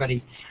if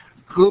anybody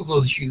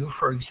Googles you,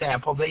 for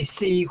example, they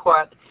see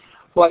what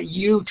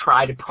you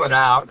try to put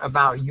out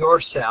about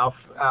yourself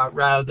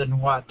rather than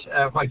what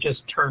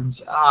just turns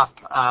up.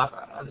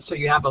 So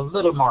you have a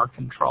little more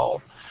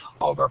control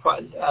over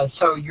what.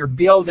 So you're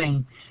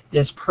building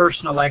this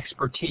personal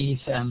expertise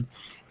and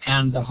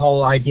the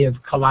whole idea of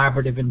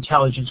collaborative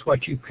intelligence,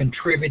 what you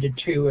contributed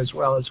to as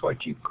well as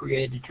what you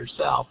created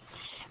yourself.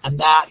 And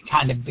that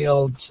kind of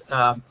builds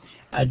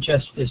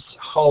just this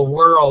whole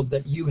world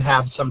that you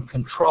have some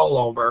control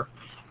over,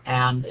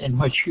 and in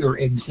which you're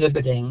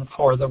exhibiting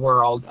for the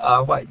world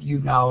what you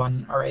know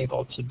and are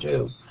able to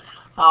do.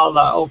 I'll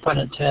open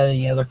it to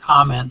any other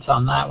comments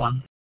on that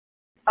one.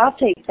 I'll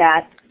take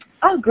that.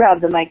 I'll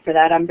grab the mic for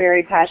that. I'm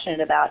very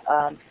passionate about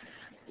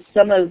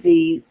some of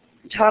the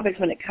topics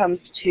when it comes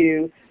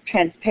to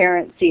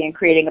transparency and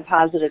creating a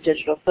positive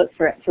digital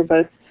footprint for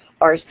both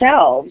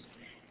ourselves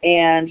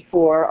and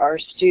for our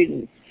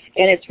students.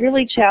 And it's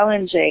really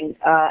challenging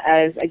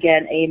as,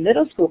 again, a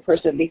middle school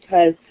person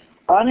because,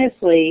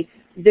 honestly,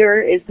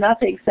 there is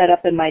nothing set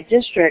up in my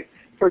district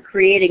for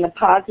creating a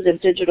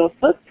positive digital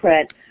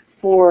footprint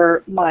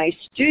for my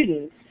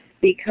students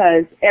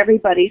because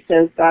everybody's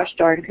so gosh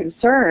darn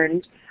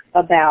concerned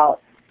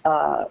about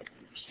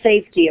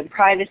safety and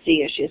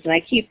privacy issues. And I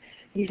keep,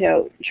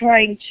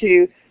 trying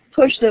to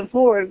push them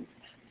forward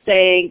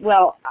saying,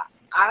 well,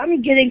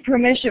 I'm getting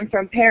permission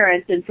from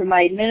parents and from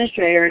my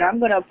administrator, and I'm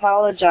going to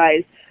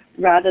apologize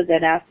rather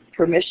than ask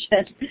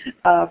permission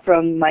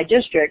from my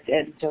district,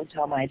 and don't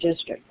tell my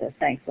district this,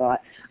 thanks a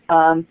lot,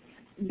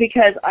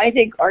 because I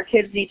think our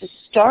kids need to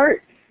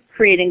start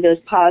creating those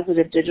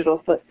positive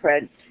digital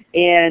footprints.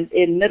 And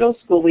in middle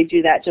school, we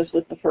do that just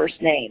with the first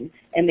name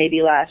and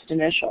maybe last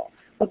initial.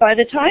 But by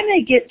the time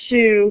they get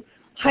to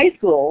high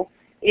school,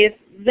 if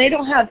they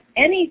don't have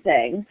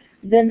anything,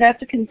 then that's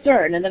a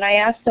concern. And then I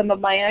asked some of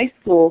my high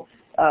school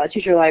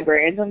teacher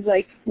librarians, I was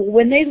like, well,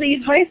 when they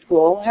leave high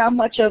school, how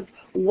much of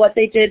what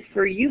they did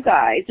for you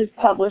guys is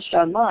published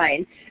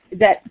online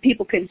that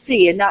people can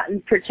see and not in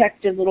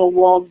protected little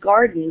walled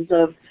gardens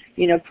of,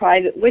 you know,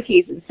 private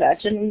wikis and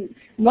such? And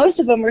most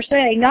of them are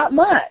saying not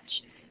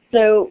much.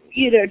 So,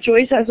 you know,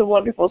 Joyce has a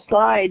wonderful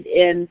slide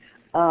in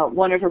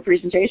one of her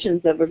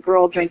presentations of a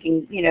girl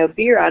drinking, you know,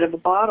 beer out of a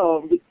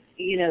bottle,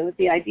 you know, with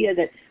the idea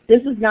that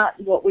this is not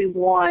what we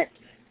want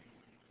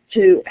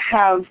to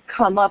have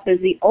come up as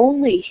the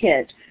only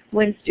hit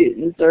when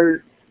students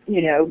are,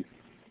 you know,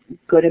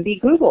 going to be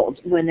Googled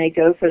when they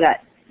go for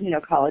that, you know,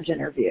 college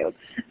interview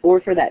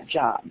or for that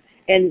job.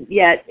 And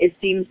yet it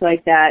seems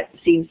like that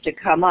seems to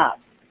come up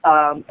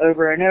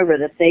over and over,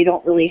 that they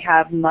don't really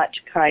have much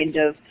kind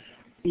of,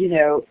 you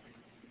know,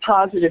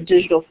 positive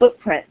digital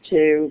footprint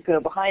to go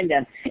behind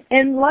them.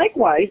 And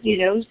likewise, you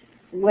know,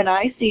 when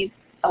I see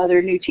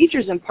other new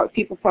teachers and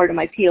people part of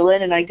my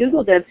PLN and I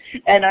Google them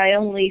and I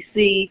only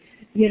see,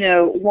 you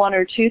know, one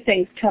or two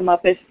things come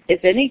up,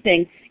 if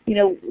anything, you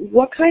know,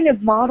 what kind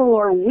of model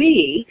are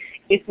we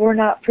if we're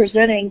not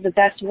presenting the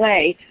best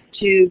way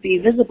to be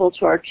visible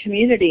to our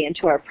community and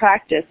to our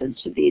practice and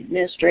to the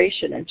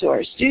administration and to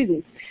our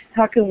students?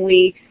 How can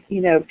we, you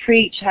know,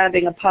 preach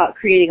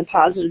creating a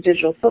positive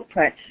digital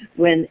footprint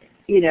when,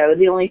 you know,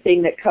 the only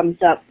thing that comes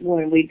up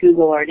when we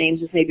Google our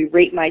names is maybe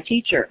rate my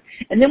teacher.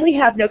 And then we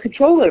have no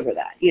control over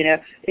that, you know.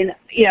 And,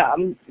 yeah,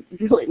 I'm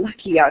really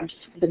lucky. I've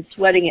been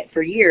sweating it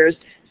for years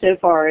so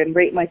far and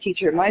rate my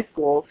teacher in my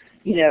school.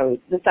 You know,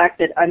 the fact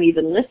that I'm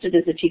even listed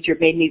as a teacher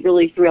made me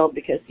really thrilled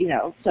because, you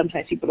know,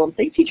 sometimes people don't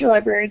think teacher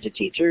librarians are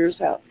teachers.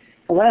 So,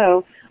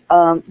 hello.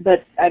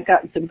 But I've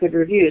gotten some good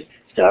reviews.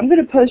 So I'm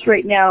going to post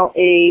right now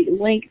a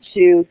link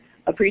to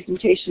a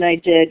presentation I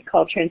did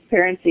called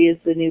Transparency is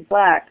the New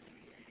Black.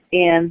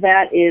 And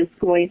that is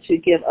going to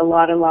give a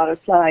lot of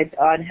slides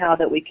on how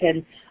that we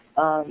can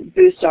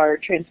boost our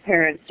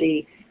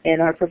transparency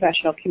in our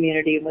professional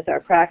community and with our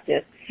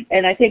practice.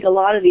 And I think a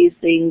lot of these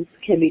things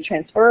can be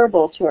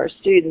transferable to our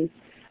students,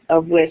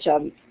 of which,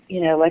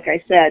 you know, like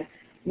I said,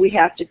 we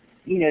have to,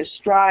 you know,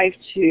 strive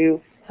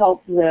to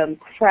help them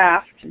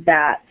craft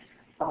that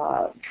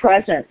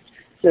presence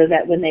so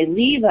that when they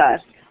leave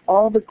us,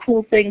 all the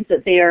cool things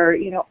that they are,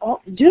 you know,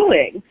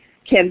 doing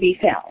can be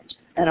found.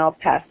 And I'll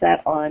pass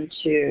that on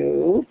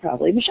to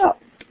probably Michelle.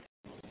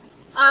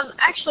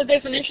 Actually,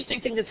 there's an interesting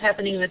thing that's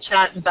happening in the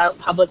chat about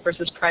public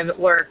versus private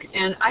work.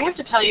 And I have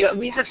to tell you,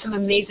 we have some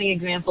amazing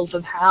examples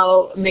of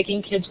how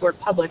making kids work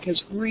public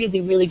has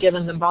really, really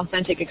given them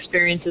authentic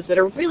experiences that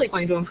are really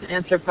going to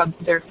enhance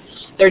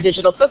their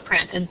digital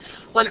footprint. And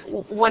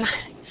when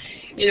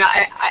you know,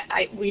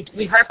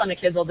 we harp on the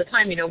kids all the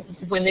time. You know,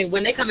 when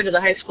they come into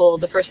the high school,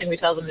 the first thing we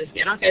tell them is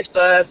get on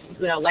Facebook,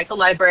 you know, like the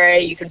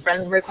library. You can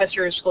friend request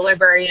your school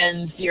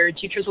librarians. Your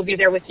teachers will be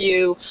there with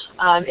you.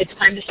 It's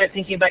time to start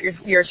thinking about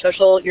your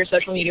social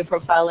media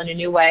profile in a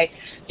new way,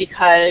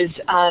 because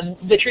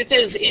the truth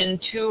is, in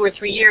 2 or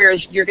 3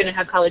 years, you're going to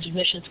have college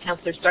admissions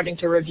counselors starting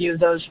to review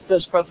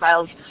those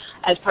profiles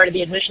as part of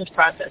the admissions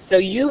process. So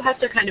you have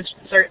to kind of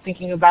start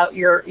thinking about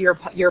your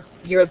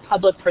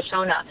public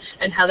persona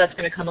and how that's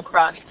going to come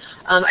across.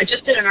 I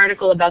just did an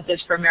article about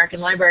this for American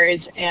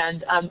Libraries,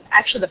 and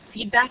actually the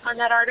feedback on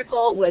that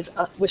article was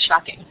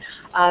shocking,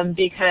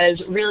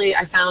 because really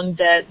I found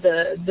that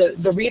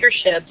the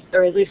readership,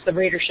 or at least the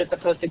readership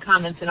that posted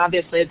comments, and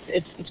obviously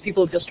it's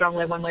people who feel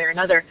strongly one way or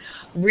another,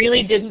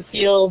 really didn't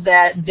feel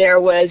that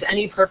there was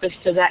any purpose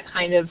to that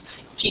kind of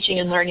teaching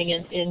and learning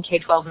in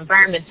K-12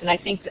 environments. And I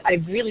think I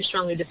really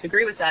strongly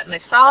disagree with that. And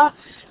I saw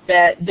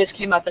that this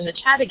came up in the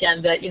chat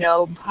again, that, you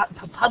know,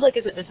 public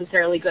isn't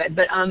necessarily good.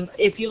 But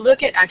if you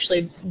look at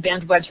actually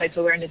Banned Websites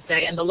Awareness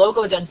Day, and the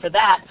logo done for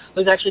that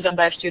was actually done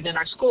by a student in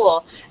our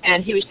school,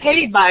 and he was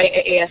paid by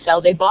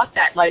ASL. They bought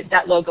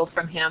that logo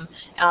from him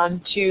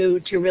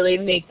to really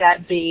make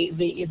that the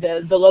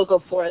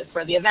logo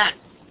for the event.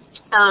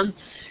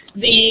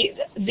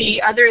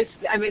 The other,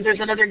 I mean, there's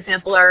another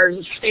example. Our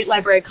state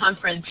library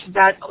conference,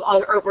 that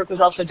artwork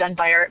was also done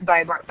by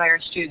our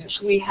students.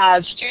 We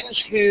have students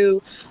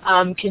who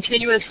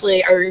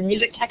continuously, our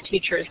music tech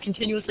teachers,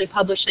 continuously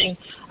publishing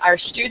our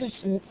students'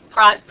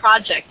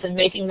 projects and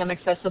making them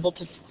accessible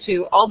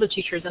to all the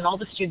teachers and all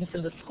the students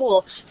in the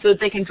school, so that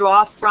they can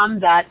draw from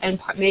that and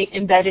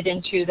embed it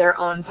into their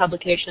own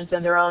publications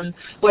and their own,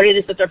 what it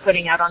is that they're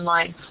putting out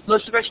online.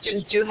 Most of our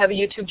students do have a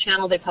YouTube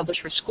channel. They publish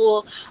for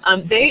school.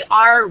 They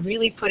are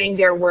really putting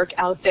their work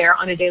out there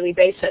on a daily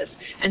basis,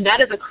 and that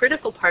is a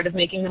critical part of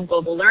making them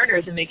global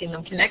learners and making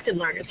them connected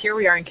learners. Here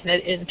we are in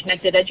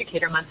Connected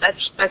Educator Month.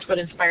 That's what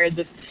inspired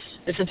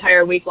this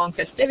entire week-long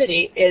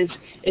festivity, is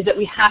that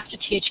we have to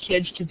teach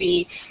kids to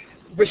be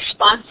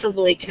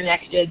responsibly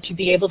connected, to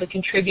be able to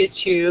contribute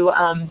to,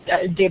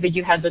 David,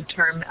 you had the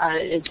term,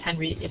 it's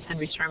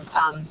Henry's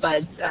term,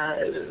 but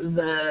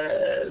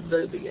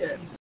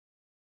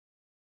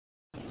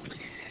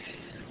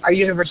our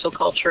universal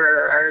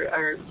culture,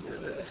 our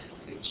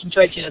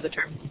Joyce, you know the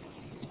term.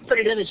 Put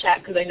it in the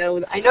chat because I know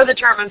the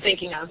term I'm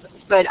thinking of.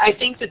 But I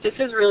think that this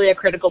is really a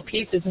critical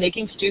piece: is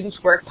making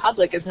students' work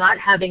public, is not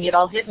having it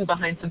all hidden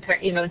behind some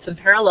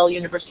parallel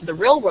universe to the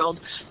real world,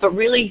 but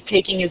really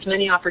taking as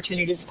many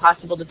opportunities as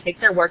possible to take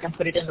their work and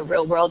put it in the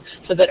real world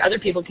so that other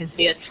people can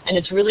see it and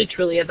it's really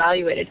truly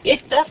evaluated.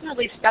 It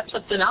definitely steps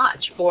up the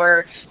notch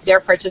for their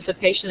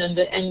participation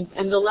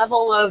and the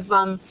level of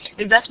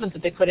investment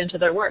that they put into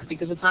their work,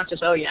 because it's not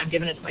just, oh yeah, I'm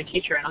giving it to my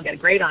teacher and I'll get a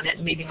grade on it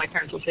and maybe my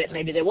parents will see it,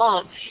 maybe they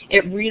won't.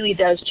 It really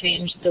does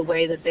change the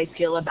way that they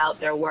feel about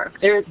their work.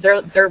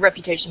 Their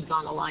reputation is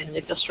on the line and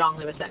they feel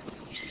strongly with it.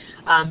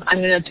 I'm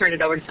going to turn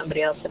it over to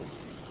somebody else.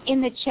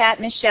 In the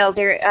chat, Michelle,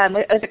 there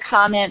was a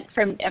comment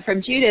from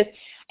Judith,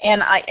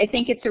 and I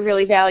think it's a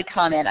really valid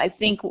comment. I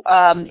think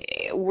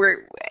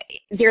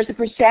there's a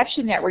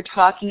perception that we're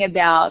talking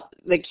about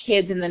the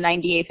kids in the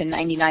 98th and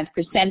 99th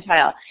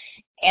percentile.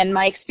 And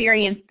my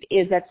experience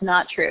is that's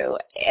not true.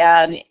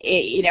 I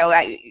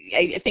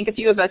think a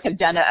few of us have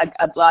done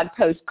a blog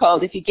post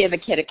called "If You Give a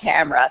Kid a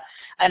Camera,"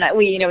 and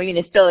we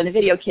can still in a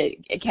video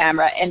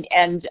camera.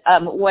 And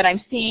what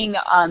I'm seeing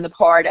on the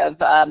part of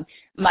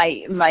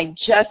my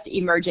just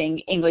emerging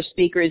English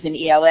speakers in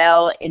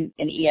ELL, in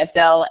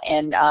ESL,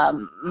 and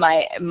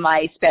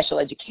my special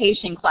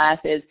education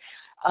classes.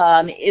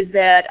 Is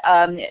that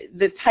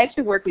the types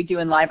of work we do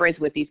in libraries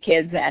with these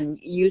kids and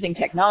using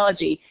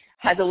technology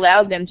has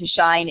allowed them to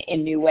shine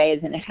in new ways,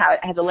 and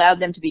has allowed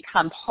them to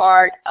become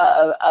part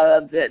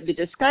of the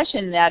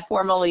discussion that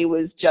formerly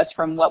was just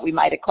from what we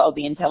might have called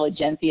the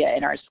intelligentsia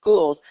in our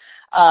schools.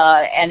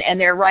 And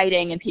they're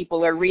writing, and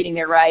people are reading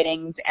their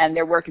writings, and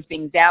their work is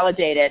being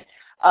validated.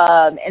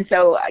 And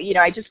so,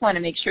 I just want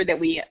to make sure that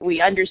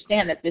we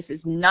understand that this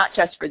is not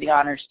just for the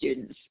honor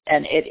students,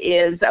 and it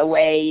is a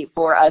way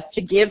for us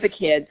to give the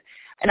kids.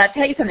 And I'll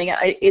tell you something.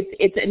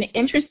 It's an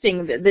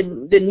interesting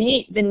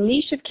the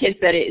niche of kids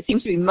that it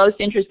seems to be most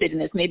interested in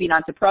this. Maybe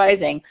not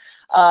surprising.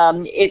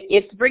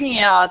 It's bringing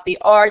out the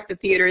art, the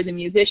theater, the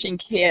musician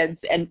kids,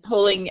 and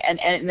pulling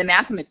and the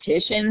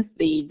mathematicians,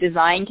 the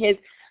design kids,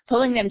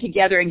 pulling them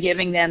together and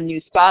giving them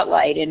new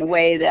spotlight in a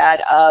way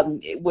that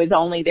was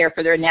only there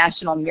for their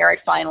national merit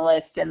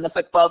finalists and the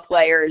football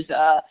players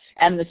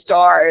and the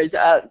stars.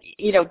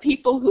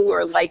 People who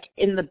are like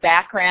in the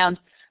background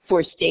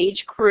for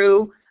stage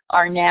crew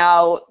are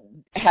now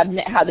have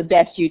the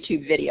best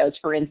YouTube videos,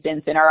 for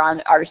instance, and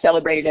are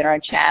celebrated in our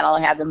channel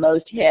and have the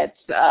most hits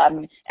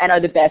and are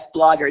the best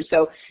bloggers.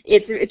 So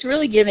it's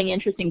really giving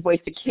interesting voice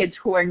to kids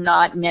who are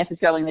not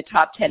necessarily in the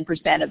top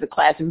 10% of the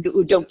class and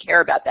who don't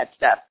care about that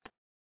stuff.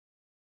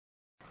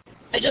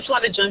 I just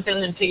want to jump in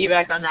and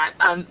piggyback on that,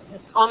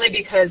 only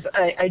because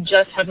I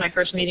just had my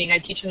first meeting. I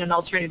teach in an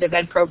alternative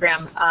ed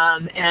program,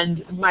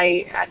 and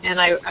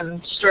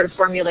I'm sort of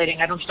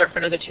formulating. I don't start for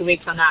another 2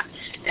 weeks on that,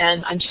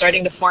 and I'm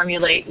starting to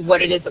formulate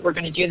what it is that we're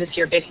going to do this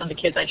year based on the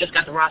kids. I just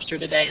got the roster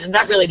today, and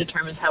that really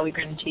determines how we're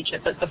going to teach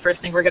it. But the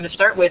first thing we're going to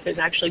start with is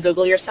actually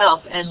Google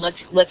yourself, and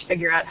let's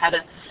figure out how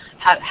to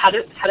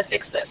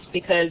fix this,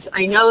 because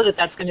I know that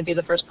that's going to be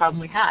the first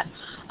problem we had.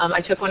 I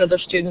took one of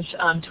those students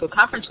to a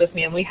conference with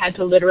me, and we had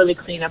to literally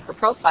clean up her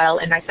profile,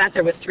 and I sat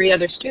there with 3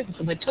 other students,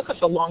 and it took us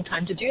a long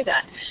time to do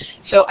that.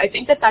 So I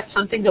think that that's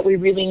something that we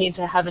really need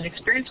to have an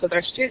experience with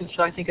our students.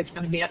 So I think it's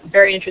going to be a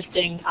very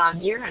interesting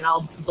year, and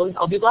I'll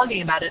be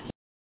blogging about it.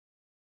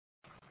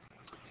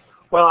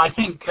 Well, I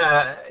think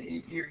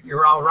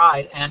you're all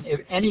right, and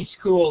if any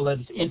school that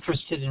is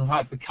interested in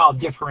what we call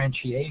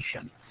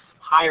differentiation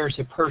hires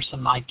a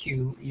person like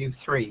you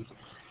three,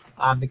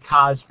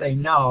 because they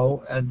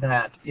know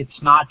that it's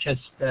not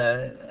just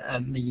the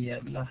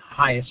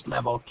highest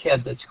level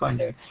kid that's going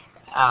to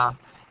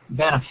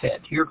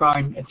benefit. You're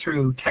going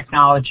through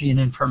technology and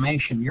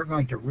information. You're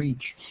going to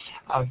reach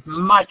a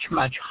much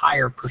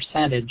higher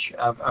percentage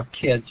of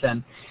kids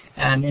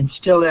and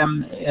instill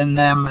in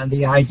them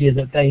the idea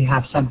that they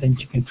have something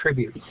to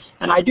contribute.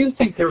 And I do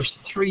think there's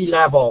 3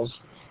 levels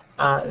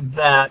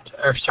that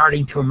are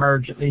starting to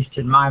emerge, at least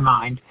in my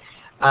mind,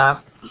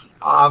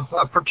 of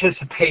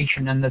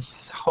participation in this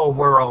whole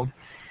world.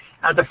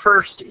 The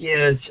first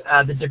is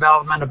the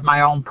development of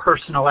my own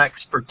personal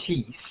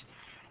expertise,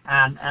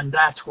 and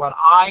that's what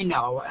I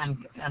know and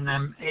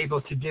am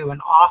able to do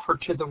and offer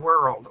to the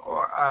world,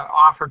 or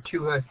offer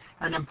to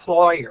an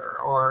employer,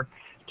 or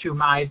to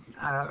my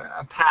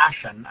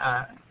passion.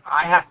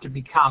 I have to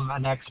become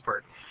an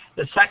expert.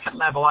 The second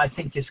level, I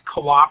think, is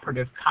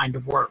cooperative kind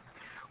of work,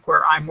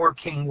 where I'm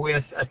working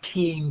with a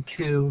team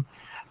to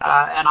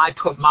and I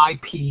put my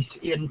piece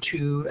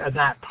into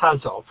that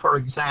puzzle. For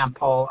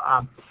example,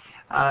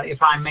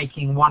 if I'm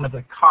making one of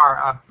the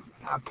car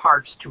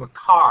parts to a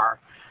car,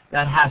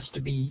 that has to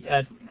be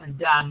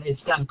done.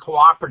 It's done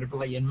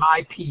cooperatively, and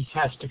my piece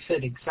has to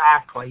fit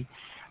exactly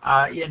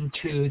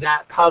into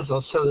that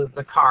puzzle so that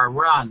the car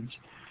runs.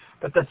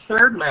 But the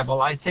third level,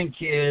 I think,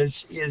 is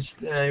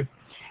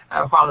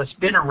while it's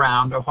been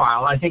around a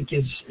while, I think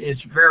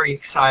is very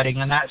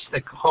exciting, and that's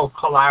the whole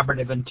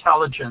collaborative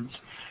intelligence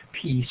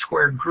piece,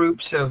 where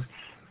groups of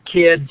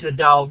kids,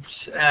 adults,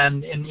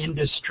 and in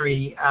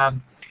industry,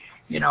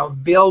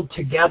 build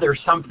together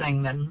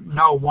something that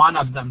no one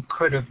of them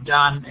could have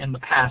done in the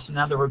past. In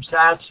other words,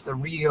 that's the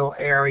real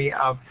area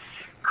of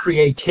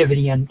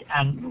creativity and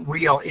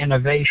real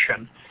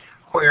innovation,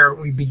 where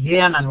we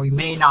begin and we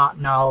may not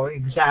know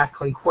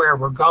exactly where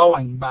we're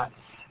going, but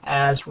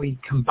as we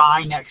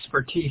combine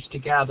expertise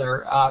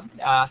together,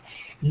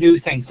 new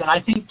things. And I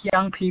think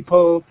young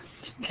people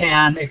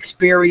can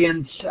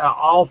experience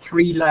all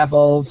three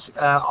levels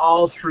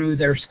all through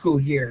their school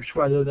years,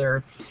 whether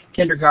they're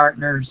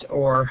kindergartners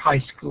or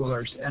high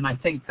schoolers. And I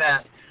think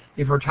that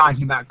if we're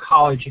talking about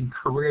college and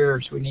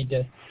careers, we need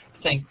to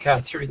think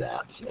through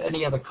that.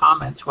 Any other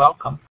comments?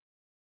 Welcome.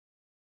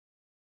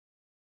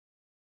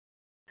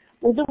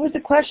 Well, there was a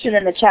question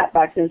in the chat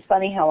box, and it's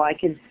funny how I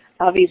can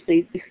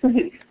obviously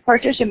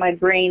partition my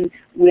brain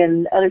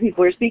when other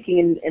people are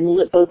speaking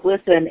and both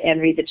listen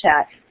and read the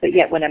chat, but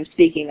yet when I'm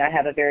speaking I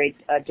have a very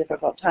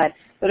difficult time.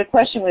 But a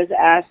question was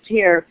asked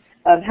here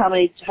of how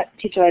many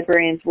teacher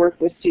librarians work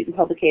with student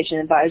publication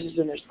advisors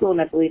in their school,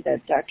 and I believe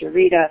that Dr.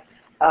 Rita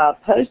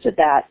posted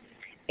that.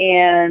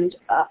 And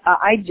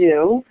I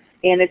do,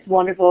 and it's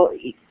wonderful.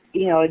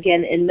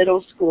 Again, in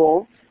middle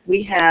school,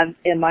 we have,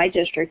 in my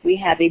district, we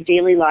have a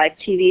daily live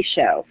TV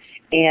show.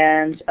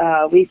 And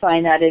we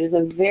find that it is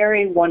a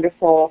very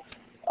wonderful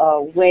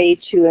way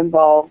to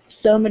involve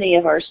so many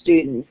of our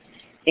students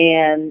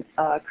in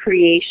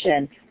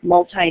creation,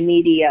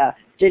 multimedia,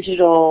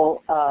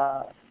 digital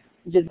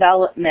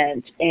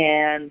development,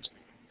 and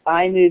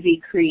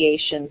iMovie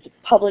creations,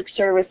 public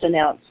service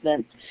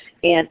announcements.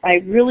 And I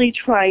really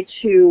try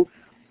to,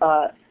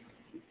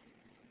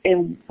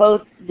 and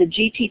both the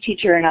GT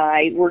teacher and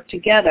I work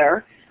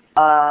together,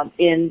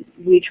 and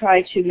we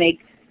try to make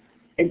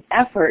an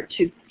effort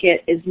to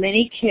get as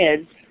many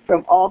kids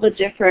from all the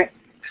different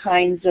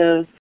kinds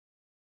of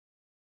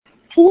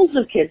pools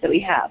of kids that we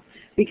have,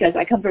 because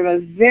I come from a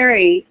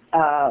very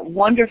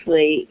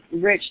wonderfully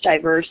rich,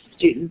 diverse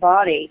student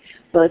body,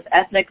 both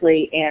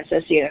ethnically and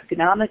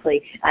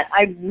socioeconomically. And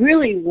I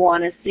really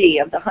want to see,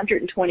 of the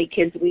 120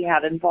 kids that we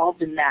have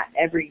involved in that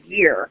every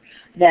year,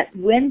 that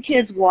when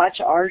kids watch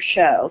our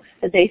show,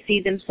 that they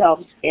see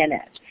themselves in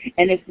it.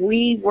 And if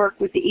we work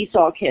with the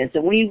ESOL kids,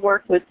 and we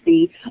work with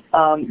the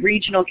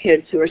regional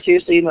kids who are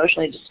seriously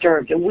emotionally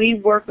disturbed, and we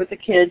work with the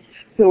kids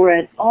who are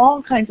at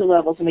all kinds of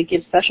levels, and we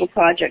give special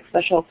projects,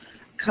 special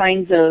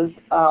kinds of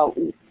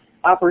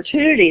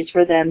opportunities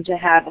for them to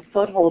have a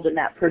foothold in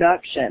that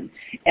production.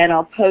 And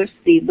I'll post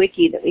the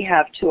wiki that we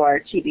have to our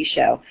TV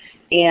show.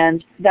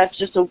 And that's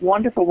just a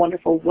wonderful,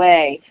 wonderful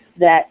way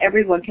that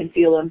everyone can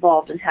feel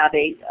involved and have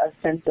a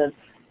sense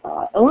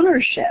of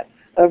ownership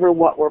over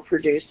what we're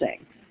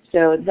producing.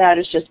 So that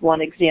is just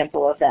one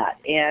example of that.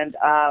 And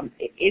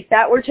if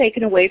that were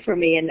taken away from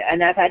me,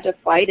 and I've had to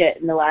fight it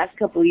in the last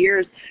couple of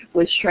years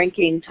with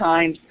shrinking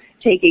times,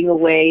 taking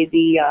away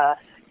the,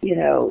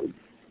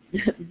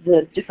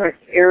 the different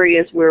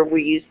areas where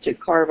we used to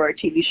carve our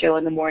TV show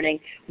in the morning.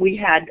 We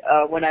had,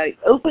 when I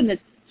opened the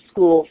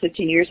school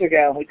 15 years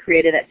ago, we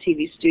created that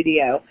TV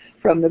studio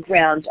from the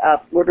ground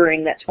up,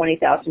 ordering that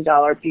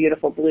 $20,000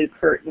 beautiful blue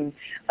curtain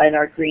and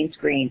our green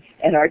screen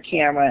and our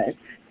cameras.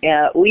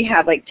 We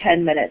had like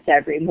 10 minutes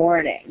every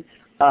morning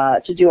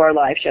to do our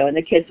live show, and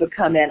the kids would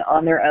come in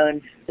on their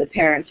own. The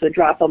parents would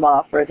drop them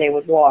off, or they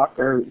would walk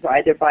or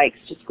ride their bikes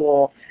to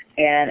school.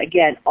 And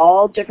again,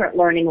 all different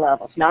learning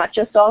levels, not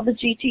just all the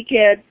GT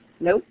kids.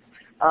 Nope.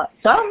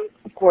 Some,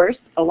 of course,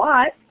 a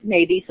lot,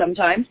 maybe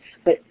sometimes,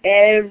 but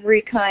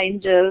every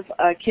kind of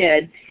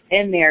kid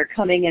in there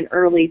coming in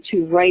early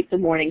to write the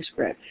morning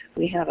script.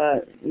 We have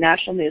a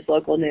national news,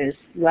 local news,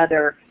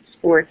 weather,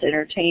 sports,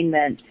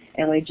 entertainment,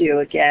 and we do,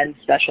 again,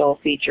 special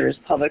features,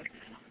 public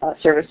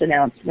service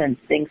announcements,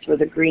 things for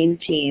the green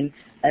team,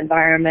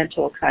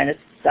 environmental kind of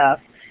stuff.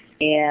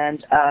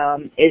 And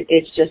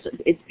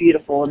it's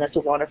beautiful, and it's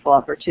a wonderful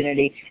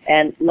opportunity.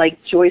 And like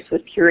Joyce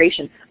with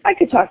curation, I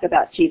could talk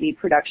about TV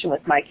production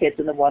with my kids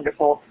and the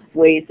wonderful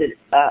ways it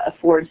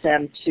affords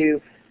them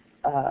to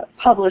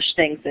publish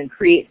things and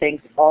create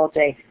things all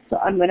day. So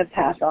I'm going to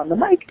pass on the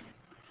mic.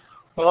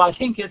 Well, I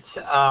think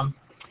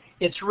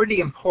it's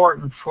really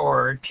important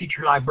for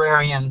teacher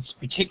librarians,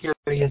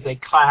 particularly as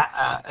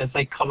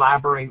they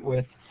collaborate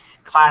with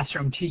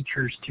classroom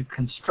teachers, to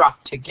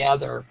construct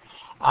together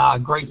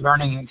great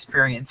learning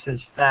experiences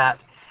that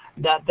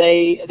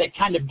they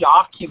kind of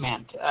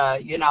document,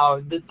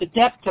 the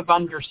depth of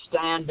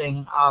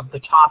understanding of the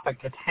topic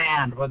at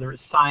hand, whether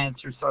it's science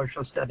or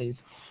social studies,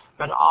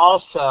 but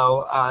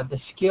also the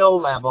skill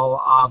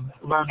level of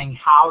learning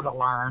how to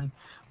learn,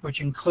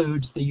 which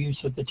includes the use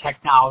of the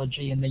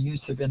technology and the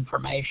use of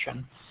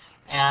information.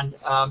 And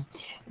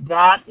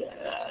that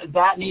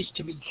needs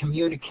to be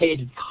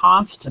communicated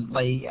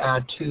constantly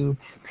to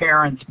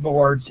parents,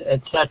 boards,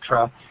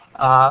 etc.,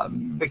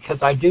 because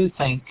I do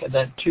think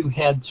that two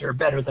heads are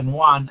better than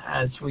one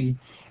as we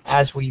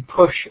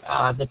push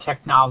the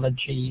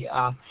technology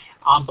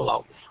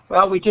envelope.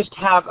 Well, we just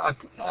have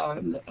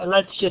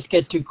let's just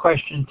get to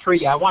question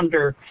 3. I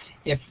wonder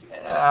if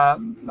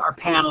our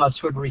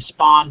panelists would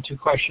respond to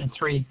question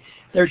 3.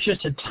 There's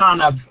just a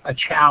ton of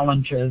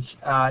challenges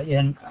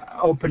in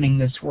opening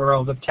this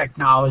world of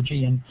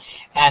technology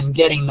and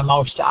getting the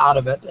most out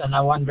of it. And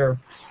I wonder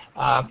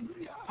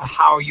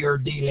how you're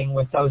dealing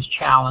with those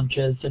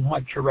challenges and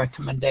what your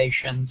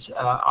recommendations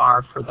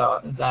are for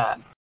that.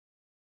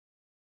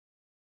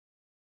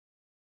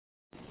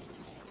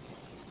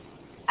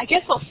 I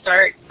guess I'll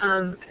start,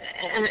 and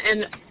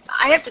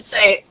I have to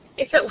say,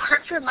 if it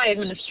weren't for my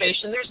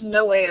administration, there's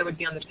no way I would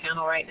be on this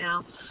panel right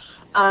now.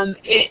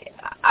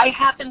 I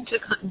happen to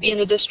be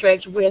in a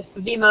district with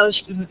the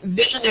most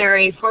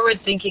visionary,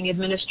 forward-thinking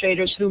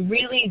administrators who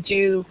really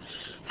do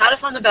pat us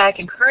on the back,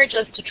 encourage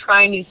us to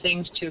try new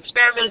things, to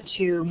experiment,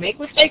 to make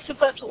mistakes if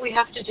that's what we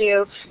have to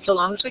do, so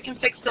long as we can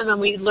fix them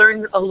and we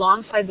learn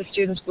alongside the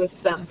students with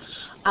them.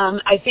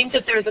 I think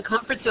that there's a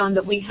comfort zone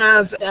that we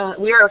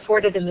are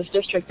afforded in this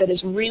district that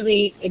is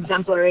really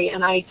exemplary,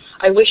 and I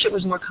wish it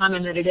was more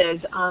common than it is.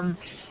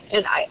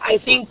 And I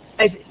think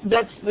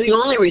that's the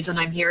only reason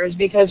I'm here is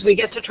because we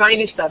get to try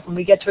new stuff and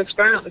we get to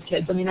experiment with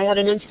kids. I mean, I had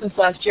an instance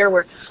last year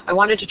where I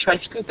wanted to try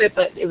Scoop It,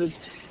 but it was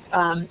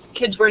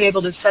kids weren't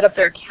able to set up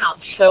their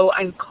accounts. So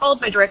I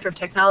called my director of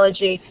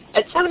technology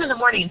at 7 in the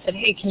morning and said,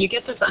 hey, can you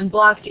get this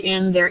unblocked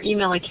in their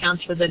email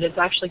account so that it's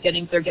actually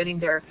they're getting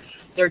their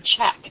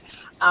check?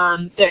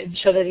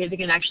 So that they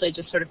can actually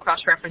just sort of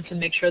cross-reference and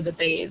make sure that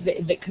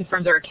they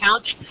confirm their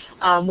accounts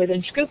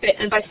within Scoop It.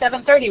 And by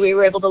 7:30, we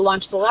were able to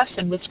launch the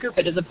lesson with Scoop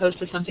It as opposed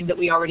to something that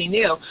we already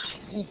knew.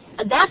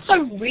 That's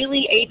a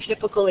really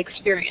atypical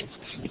experience.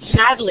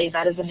 Sadly,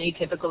 that is an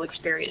atypical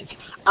experience.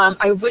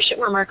 I wish it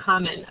were more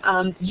common.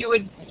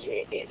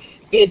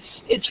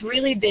 It's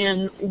really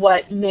been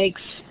what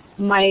makes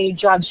my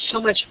job so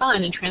much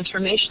fun and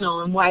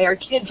transformational, and why our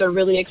kids are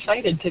really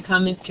excited to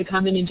come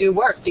in and do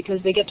work,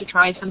 because they get to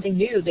try something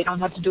new. They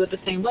don't have to do it the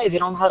same way. They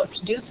don't have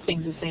to do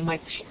things the same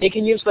way. They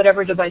can use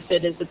whatever device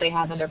it is that they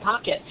have in their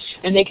pocket,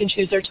 and they can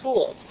choose their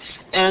tools.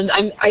 And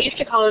I used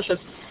to call this a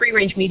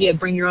free-range media,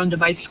 bring your own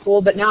device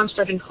school, but now I'm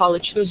starting to call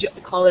it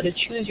a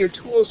choose your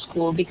tools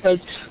school, because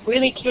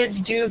really kids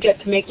do get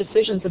to make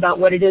decisions about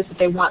what it is that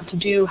they want to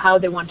do, how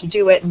they want to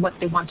do it, and what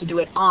they want to do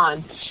it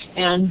on.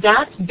 And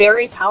that's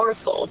very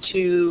powerful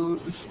to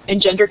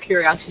engender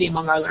curiosity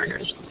among our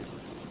learners.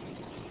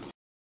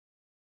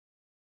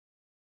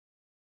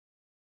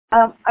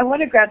 I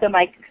want to grab the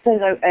mic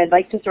because I'd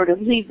like to sort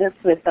of leave this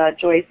with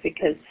Joyce,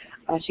 because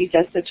she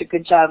does such a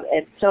good job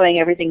at sewing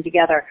everything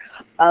together.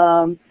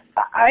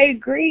 I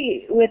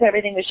agree with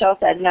everything Michelle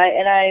said, and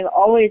I'm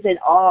always in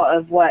awe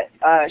of what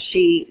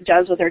she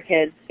does with her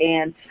kids,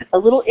 and a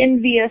little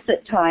envious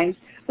at times.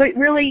 But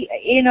really,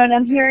 and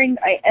I'm hearing,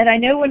 and I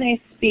know when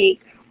I speak,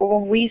 or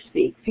when we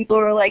speak, people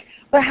are like,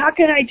 but how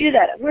can I do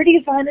that? Where do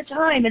you find the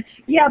time? And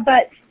yeah,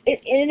 but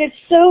it's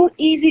so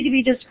easy to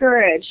be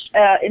discouraged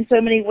in so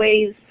many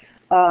ways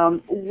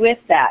with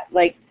that.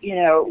 Like,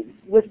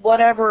 with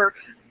whatever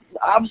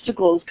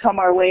obstacles come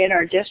our way in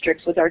our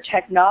districts with our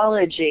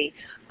technology.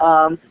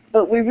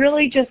 But we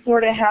really just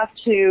sort of have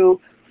to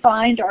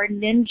find our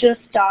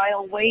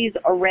ninja-style ways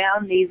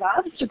around these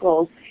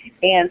obstacles.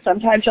 And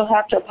sometimes you'll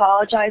have to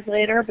apologize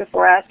later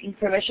before asking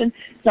permission.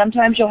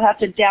 Sometimes you'll have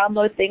to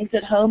download things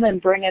at home and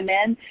bring them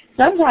in.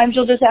 Sometimes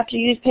you'll just have to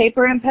use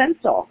paper and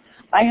pencil.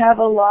 I have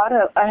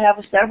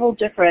several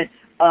different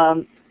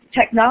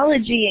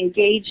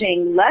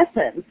technology-engaging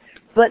lessons,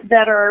 but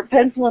that are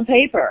pencil and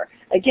paper.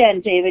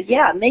 Again, David,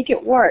 yeah, make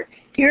it work.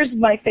 Here's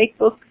my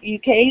Facebook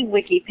UK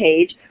wiki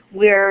page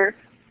where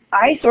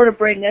I sort of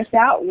bring this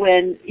out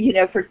when,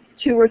 for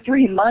 2 or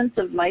 3 months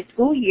of my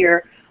school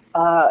year,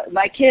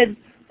 my kids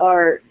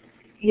are,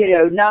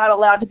 not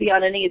allowed to be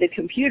on any of the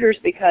computers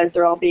because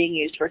they're all being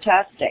used for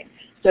testing.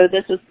 So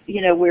this is,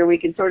 where we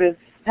can sort of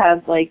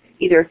have like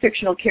either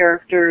fictional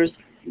characters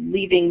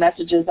leaving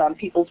messages on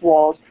people's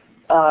walls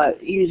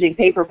using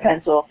paper,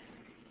 pencil,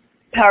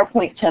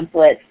 PowerPoint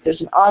template.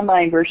 There's an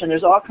online version.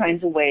 There's all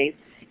kinds of ways.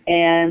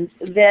 And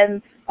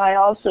then I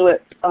also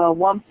at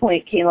one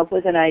point came up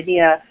with an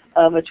idea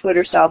of a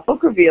Twitter-style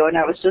book review, and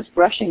I was just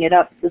brushing it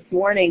up this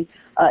morning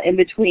in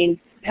between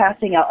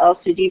passing out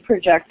LCD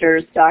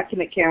projectors,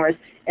 document cameras,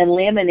 and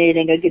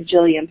laminating a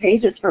gajillion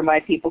pages for my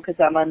people because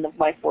I'm on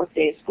my 4th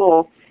day of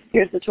school.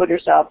 Here's the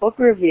Twitter-style book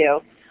review.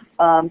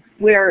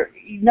 We're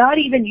not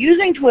even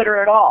using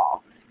Twitter at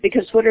all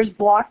because Twitter's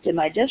blocked in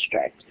my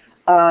district.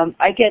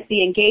 I get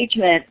the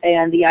engagement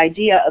and the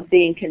idea of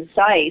being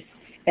concise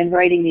and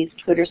writing these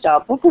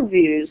Twitter-style book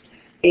reviews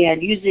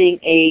and using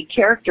a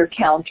character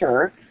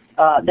counter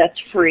that's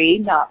free,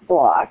 not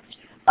blocked,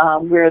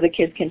 where the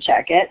kids can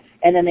check it,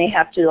 and then they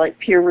have to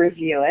peer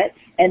review it.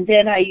 And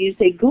then I use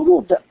a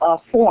Google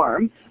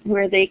form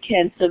where they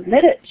can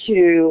submit it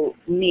to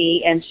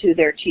me and to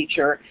their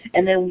teacher,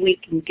 and then we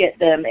can get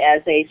them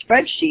as a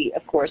spreadsheet,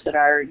 of course, in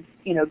our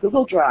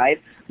Google Drive.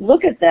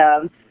 Look at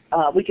them.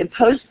 We can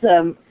post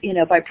them,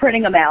 by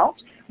printing them out.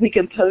 We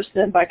can post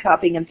them by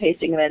copying and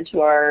pasting them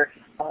into our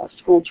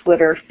school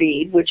Twitter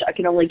feed, which I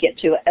can only get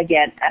to,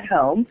 again, at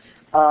home.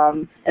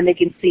 and they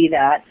can see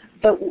that.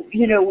 But,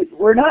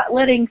 we're not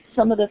letting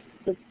some of the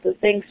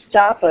things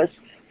stop us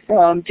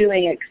from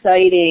doing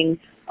exciting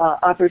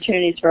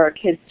opportunities for our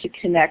kids to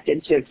connect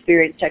and to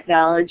experience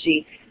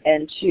technology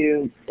and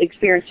to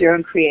experience their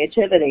own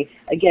creativity.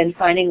 Again,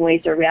 finding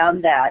ways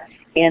around that.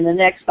 In the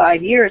next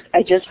 5 years,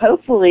 I just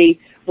hopefully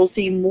will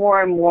see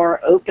more and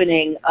more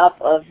opening up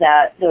of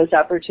those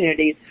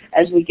opportunities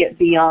as we get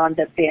beyond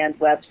the banned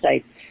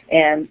websites.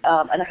 And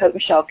I hope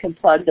Michelle can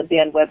plug the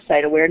banned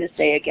website Awareness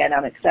Day again.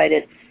 I'm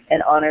excited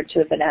and honored to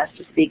have been asked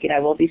to speak, and I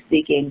will be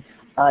speaking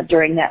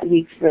during that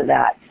week for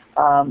that.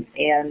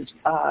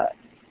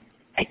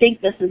 I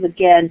think this is,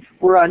 again,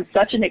 we're on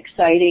such an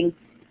exciting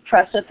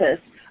precipice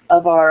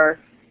of our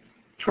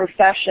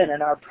profession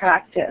and our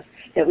practice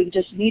that we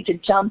just need to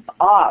jump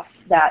off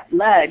that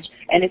ledge.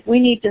 And if we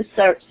need to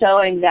start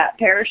sewing that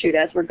parachute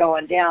as we're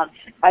going down,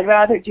 I'd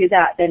rather do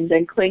that than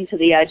cling to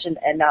the edge and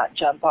not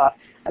jump off.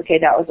 Okay,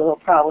 that was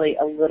probably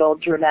a little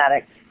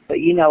dramatic, but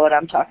you know what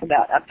I'm talking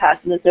about. I'm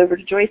passing this over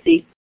to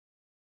Joycey.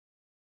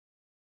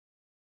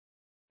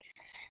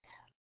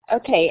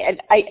 Okay, and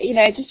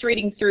I just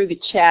reading through the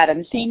chat,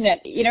 I'm seeing that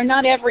this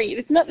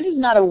is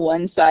not a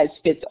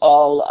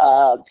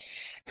one-size-fits-all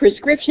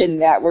prescription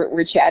that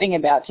we're chatting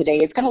about today.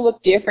 It's going to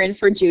look different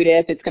for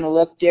Judith. It's going to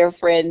look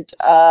different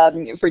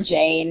for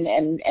Jane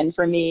and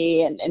for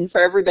me and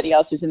for everybody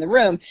else who's in the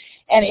room.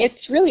 And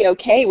it's really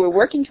okay. We're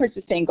working towards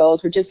the same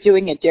goals. We're just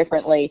doing it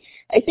differently.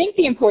 I think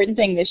the important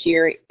thing this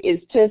year is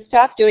to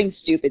stop doing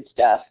stupid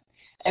stuff.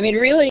 I mean,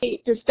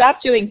 really, to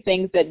stop doing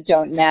things that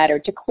don't matter,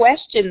 to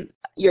question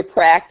your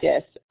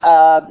practice.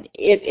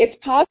 It's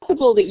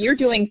possible that you're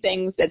doing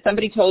things that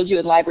somebody told you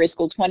in library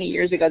school 20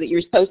 years ago that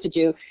you're supposed to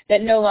do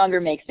that no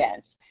longer make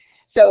sense.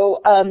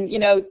 So,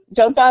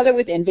 don't bother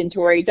with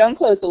inventory. Don't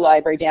close the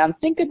library down.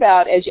 Think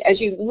about, as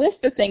you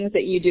list the things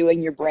that you do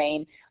in your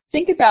brain,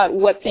 think about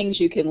what things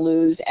you can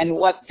lose and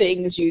what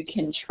things you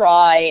can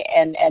try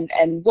and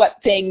what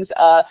things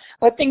are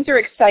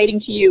exciting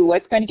to you,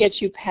 what's going to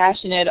get you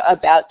passionate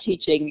about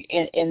teaching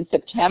in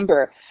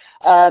September.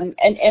 And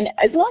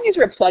as long as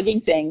we're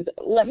plugging things,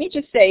 let me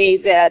just say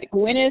that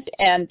Gwyneth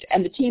and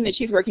the team that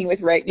she's working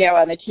with right now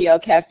on the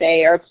TL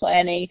Cafe are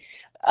planning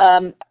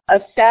a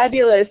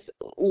fabulous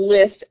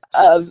list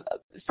of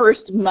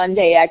first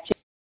Monday activities.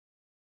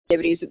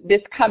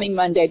 This coming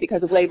Monday,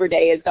 because of Labor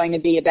Day, is going to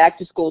be a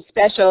back-to-school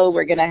special.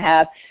 We're going to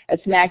have a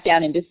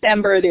Smackdown in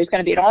December. There's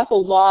going to be an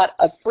awful lot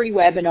of free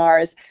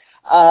webinars.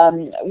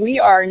 We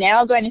are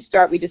now going to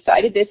start, we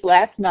decided this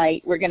last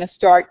night, we're going to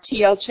start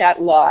TL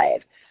Chat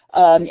Live.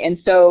 And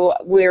so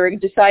we're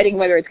deciding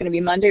whether it's going to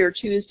be Monday or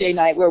Tuesday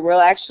night where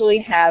we'll actually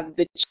have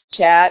the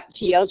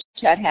TL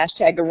chat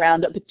hashtag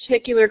around a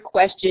particular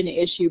question,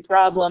 issue,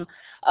 problem,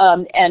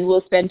 and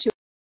we'll spend 2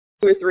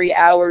 or 3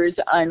 hours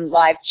on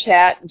live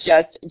chat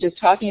just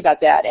talking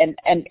about that, and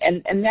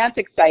that's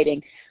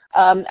exciting.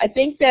 I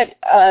think that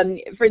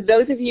for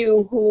those of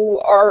you who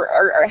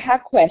are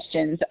have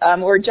questions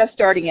or just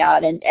starting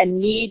out and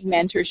need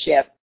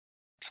mentorship,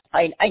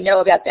 I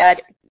know about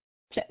that.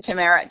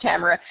 Tamara,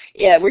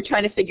 yeah, we're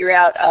trying to figure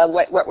out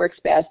what works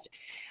best.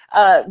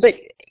 But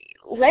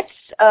let's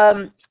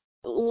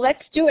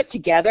do it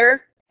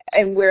together.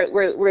 And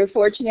we're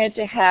fortunate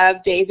to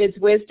have David's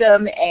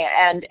wisdom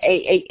and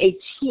a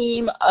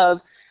team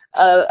of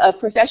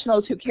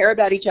professionals who care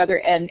about each other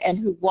and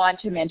who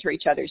want to mentor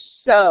each other.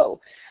 So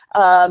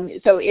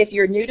if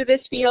you're new to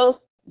this field,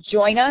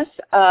 join us.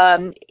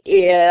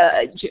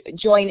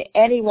 Join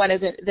any one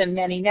of the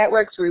many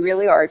networks. We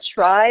really are a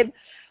tribe.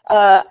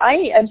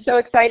 I am so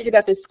excited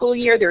about this school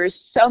year. There are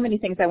so many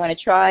things I want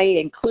to try,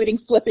 including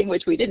flipping,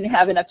 which we didn't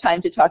have enough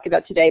time to talk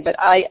about today. But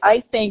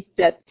I think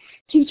that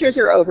teachers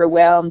are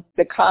overwhelmed.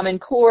 The Common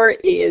Core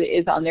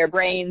is on their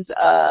brains.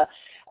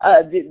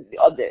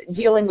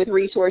 Dealing with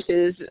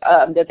resources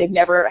that they've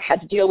never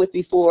had to deal with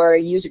before,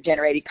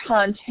 user-generated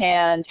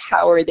content,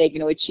 how are they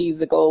going to achieve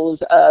the goals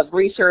of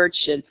research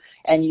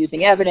and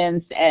using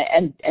evidence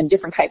and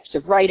different types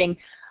of writing.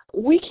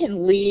 We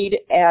can lead,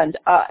 and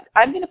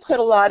I'm going to put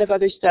a lot of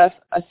other stuff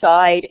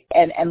aside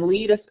and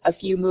lead a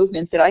few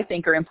movements that I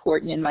think are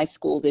important in my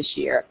school this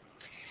year.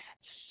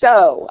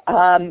 So,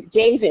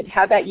 David,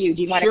 how about you?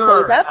 Do you want to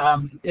close up?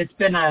 It's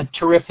been a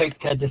terrific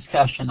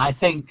discussion. I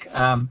think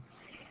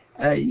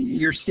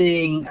you're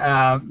seeing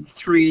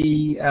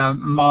 3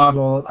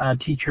 model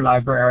teacher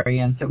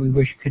librarians that we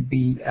wish could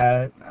be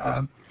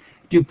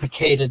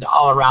duplicated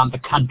all around the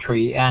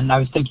country. And I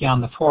was thinking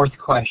on the 4th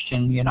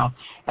question,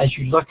 as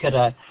you look at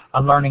a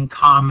learning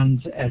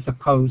commons as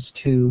opposed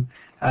to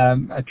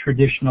a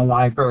traditional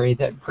library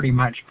that pretty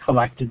much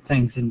collected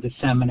things and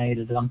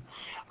disseminated them,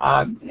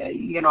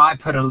 I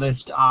put a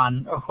list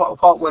on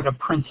what would a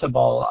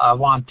principal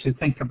want to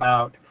think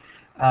about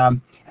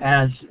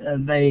as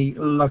they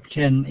looked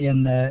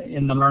in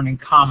the learning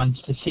commons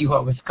to see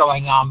what was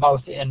going on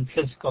both in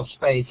physical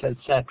space,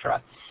 etc.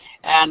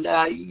 And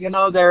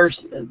there's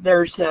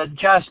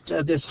just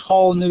this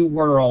whole new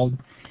world,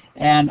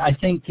 and I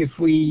think if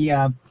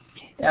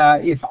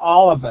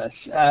all of us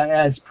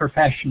as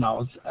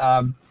professionals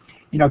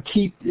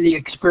keep the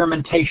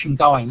experimentation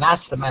going.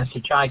 That's the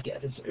message I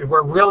get. Is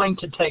we're willing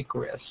to take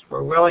risks.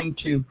 We're willing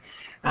to,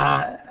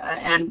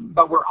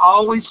 but we're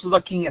always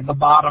looking at the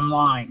bottom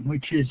line,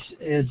 which is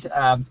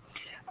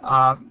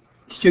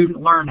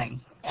student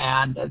learning,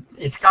 and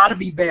it's got to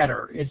be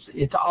better.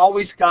 It's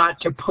always got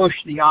to push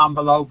the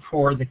envelope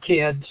for the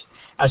kids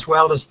as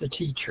well as the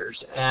teachers,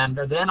 and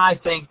then I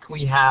think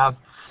we have.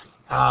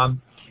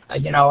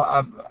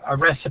 A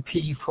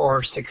recipe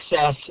for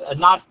success,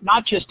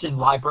 not just in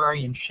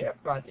librarianship,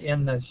 but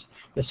in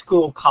the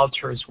school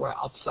culture as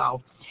well.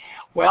 So,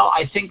 well,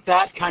 I think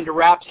that kind of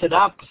wraps it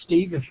up.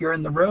 Steve, if you're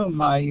in the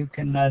room, you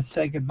can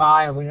say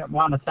goodbye. We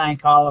want to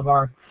thank all of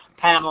our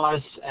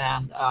panelists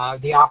and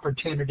the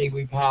opportunity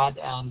we've had,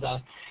 and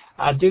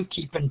do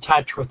keep in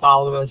touch with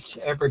all of us.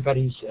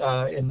 Everybody's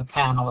in the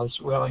panel is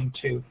willing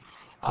to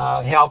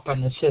help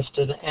and assist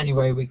in any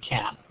way we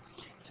can.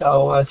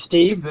 So,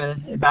 Steve,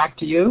 back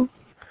to you.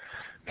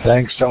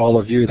 Thanks to all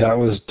of you. That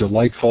was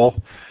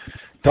delightful.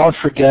 Don't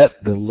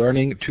forget the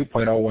Learning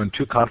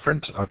 2.012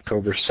 conference,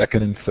 October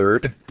 2nd and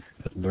 3rd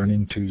at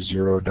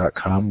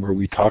learning20.com, where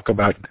we talk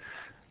about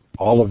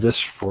all of this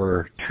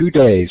for 2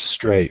 days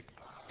straight.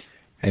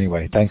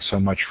 Anyway, thanks so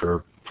much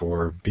for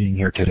being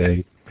here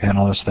today.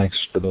 Panelists,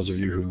 thanks for those of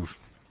you who've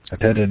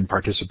attended and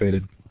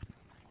participated.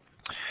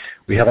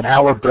 We have an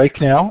hour break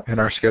now in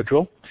our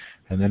schedule.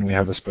 And then we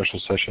have a special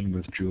session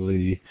with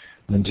Julie,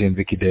 Lindsay, and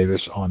Vicki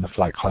Davis on the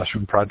Flat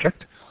Classroom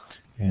Project.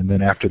 And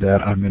then after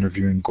that, I'm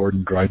interviewing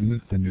Gordon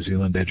Dryden, the New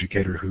Zealand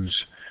educator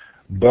whose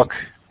book,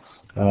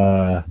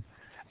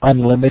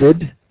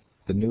 Unlimited,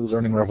 The New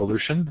Learning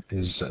Revolution,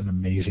 is an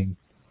amazing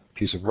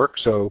piece of work.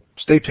 So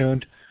stay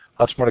tuned.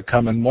 Lots more to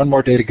come and one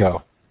more day to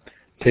go.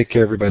 Take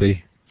care,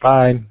 everybody.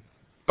 Bye.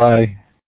 Bye.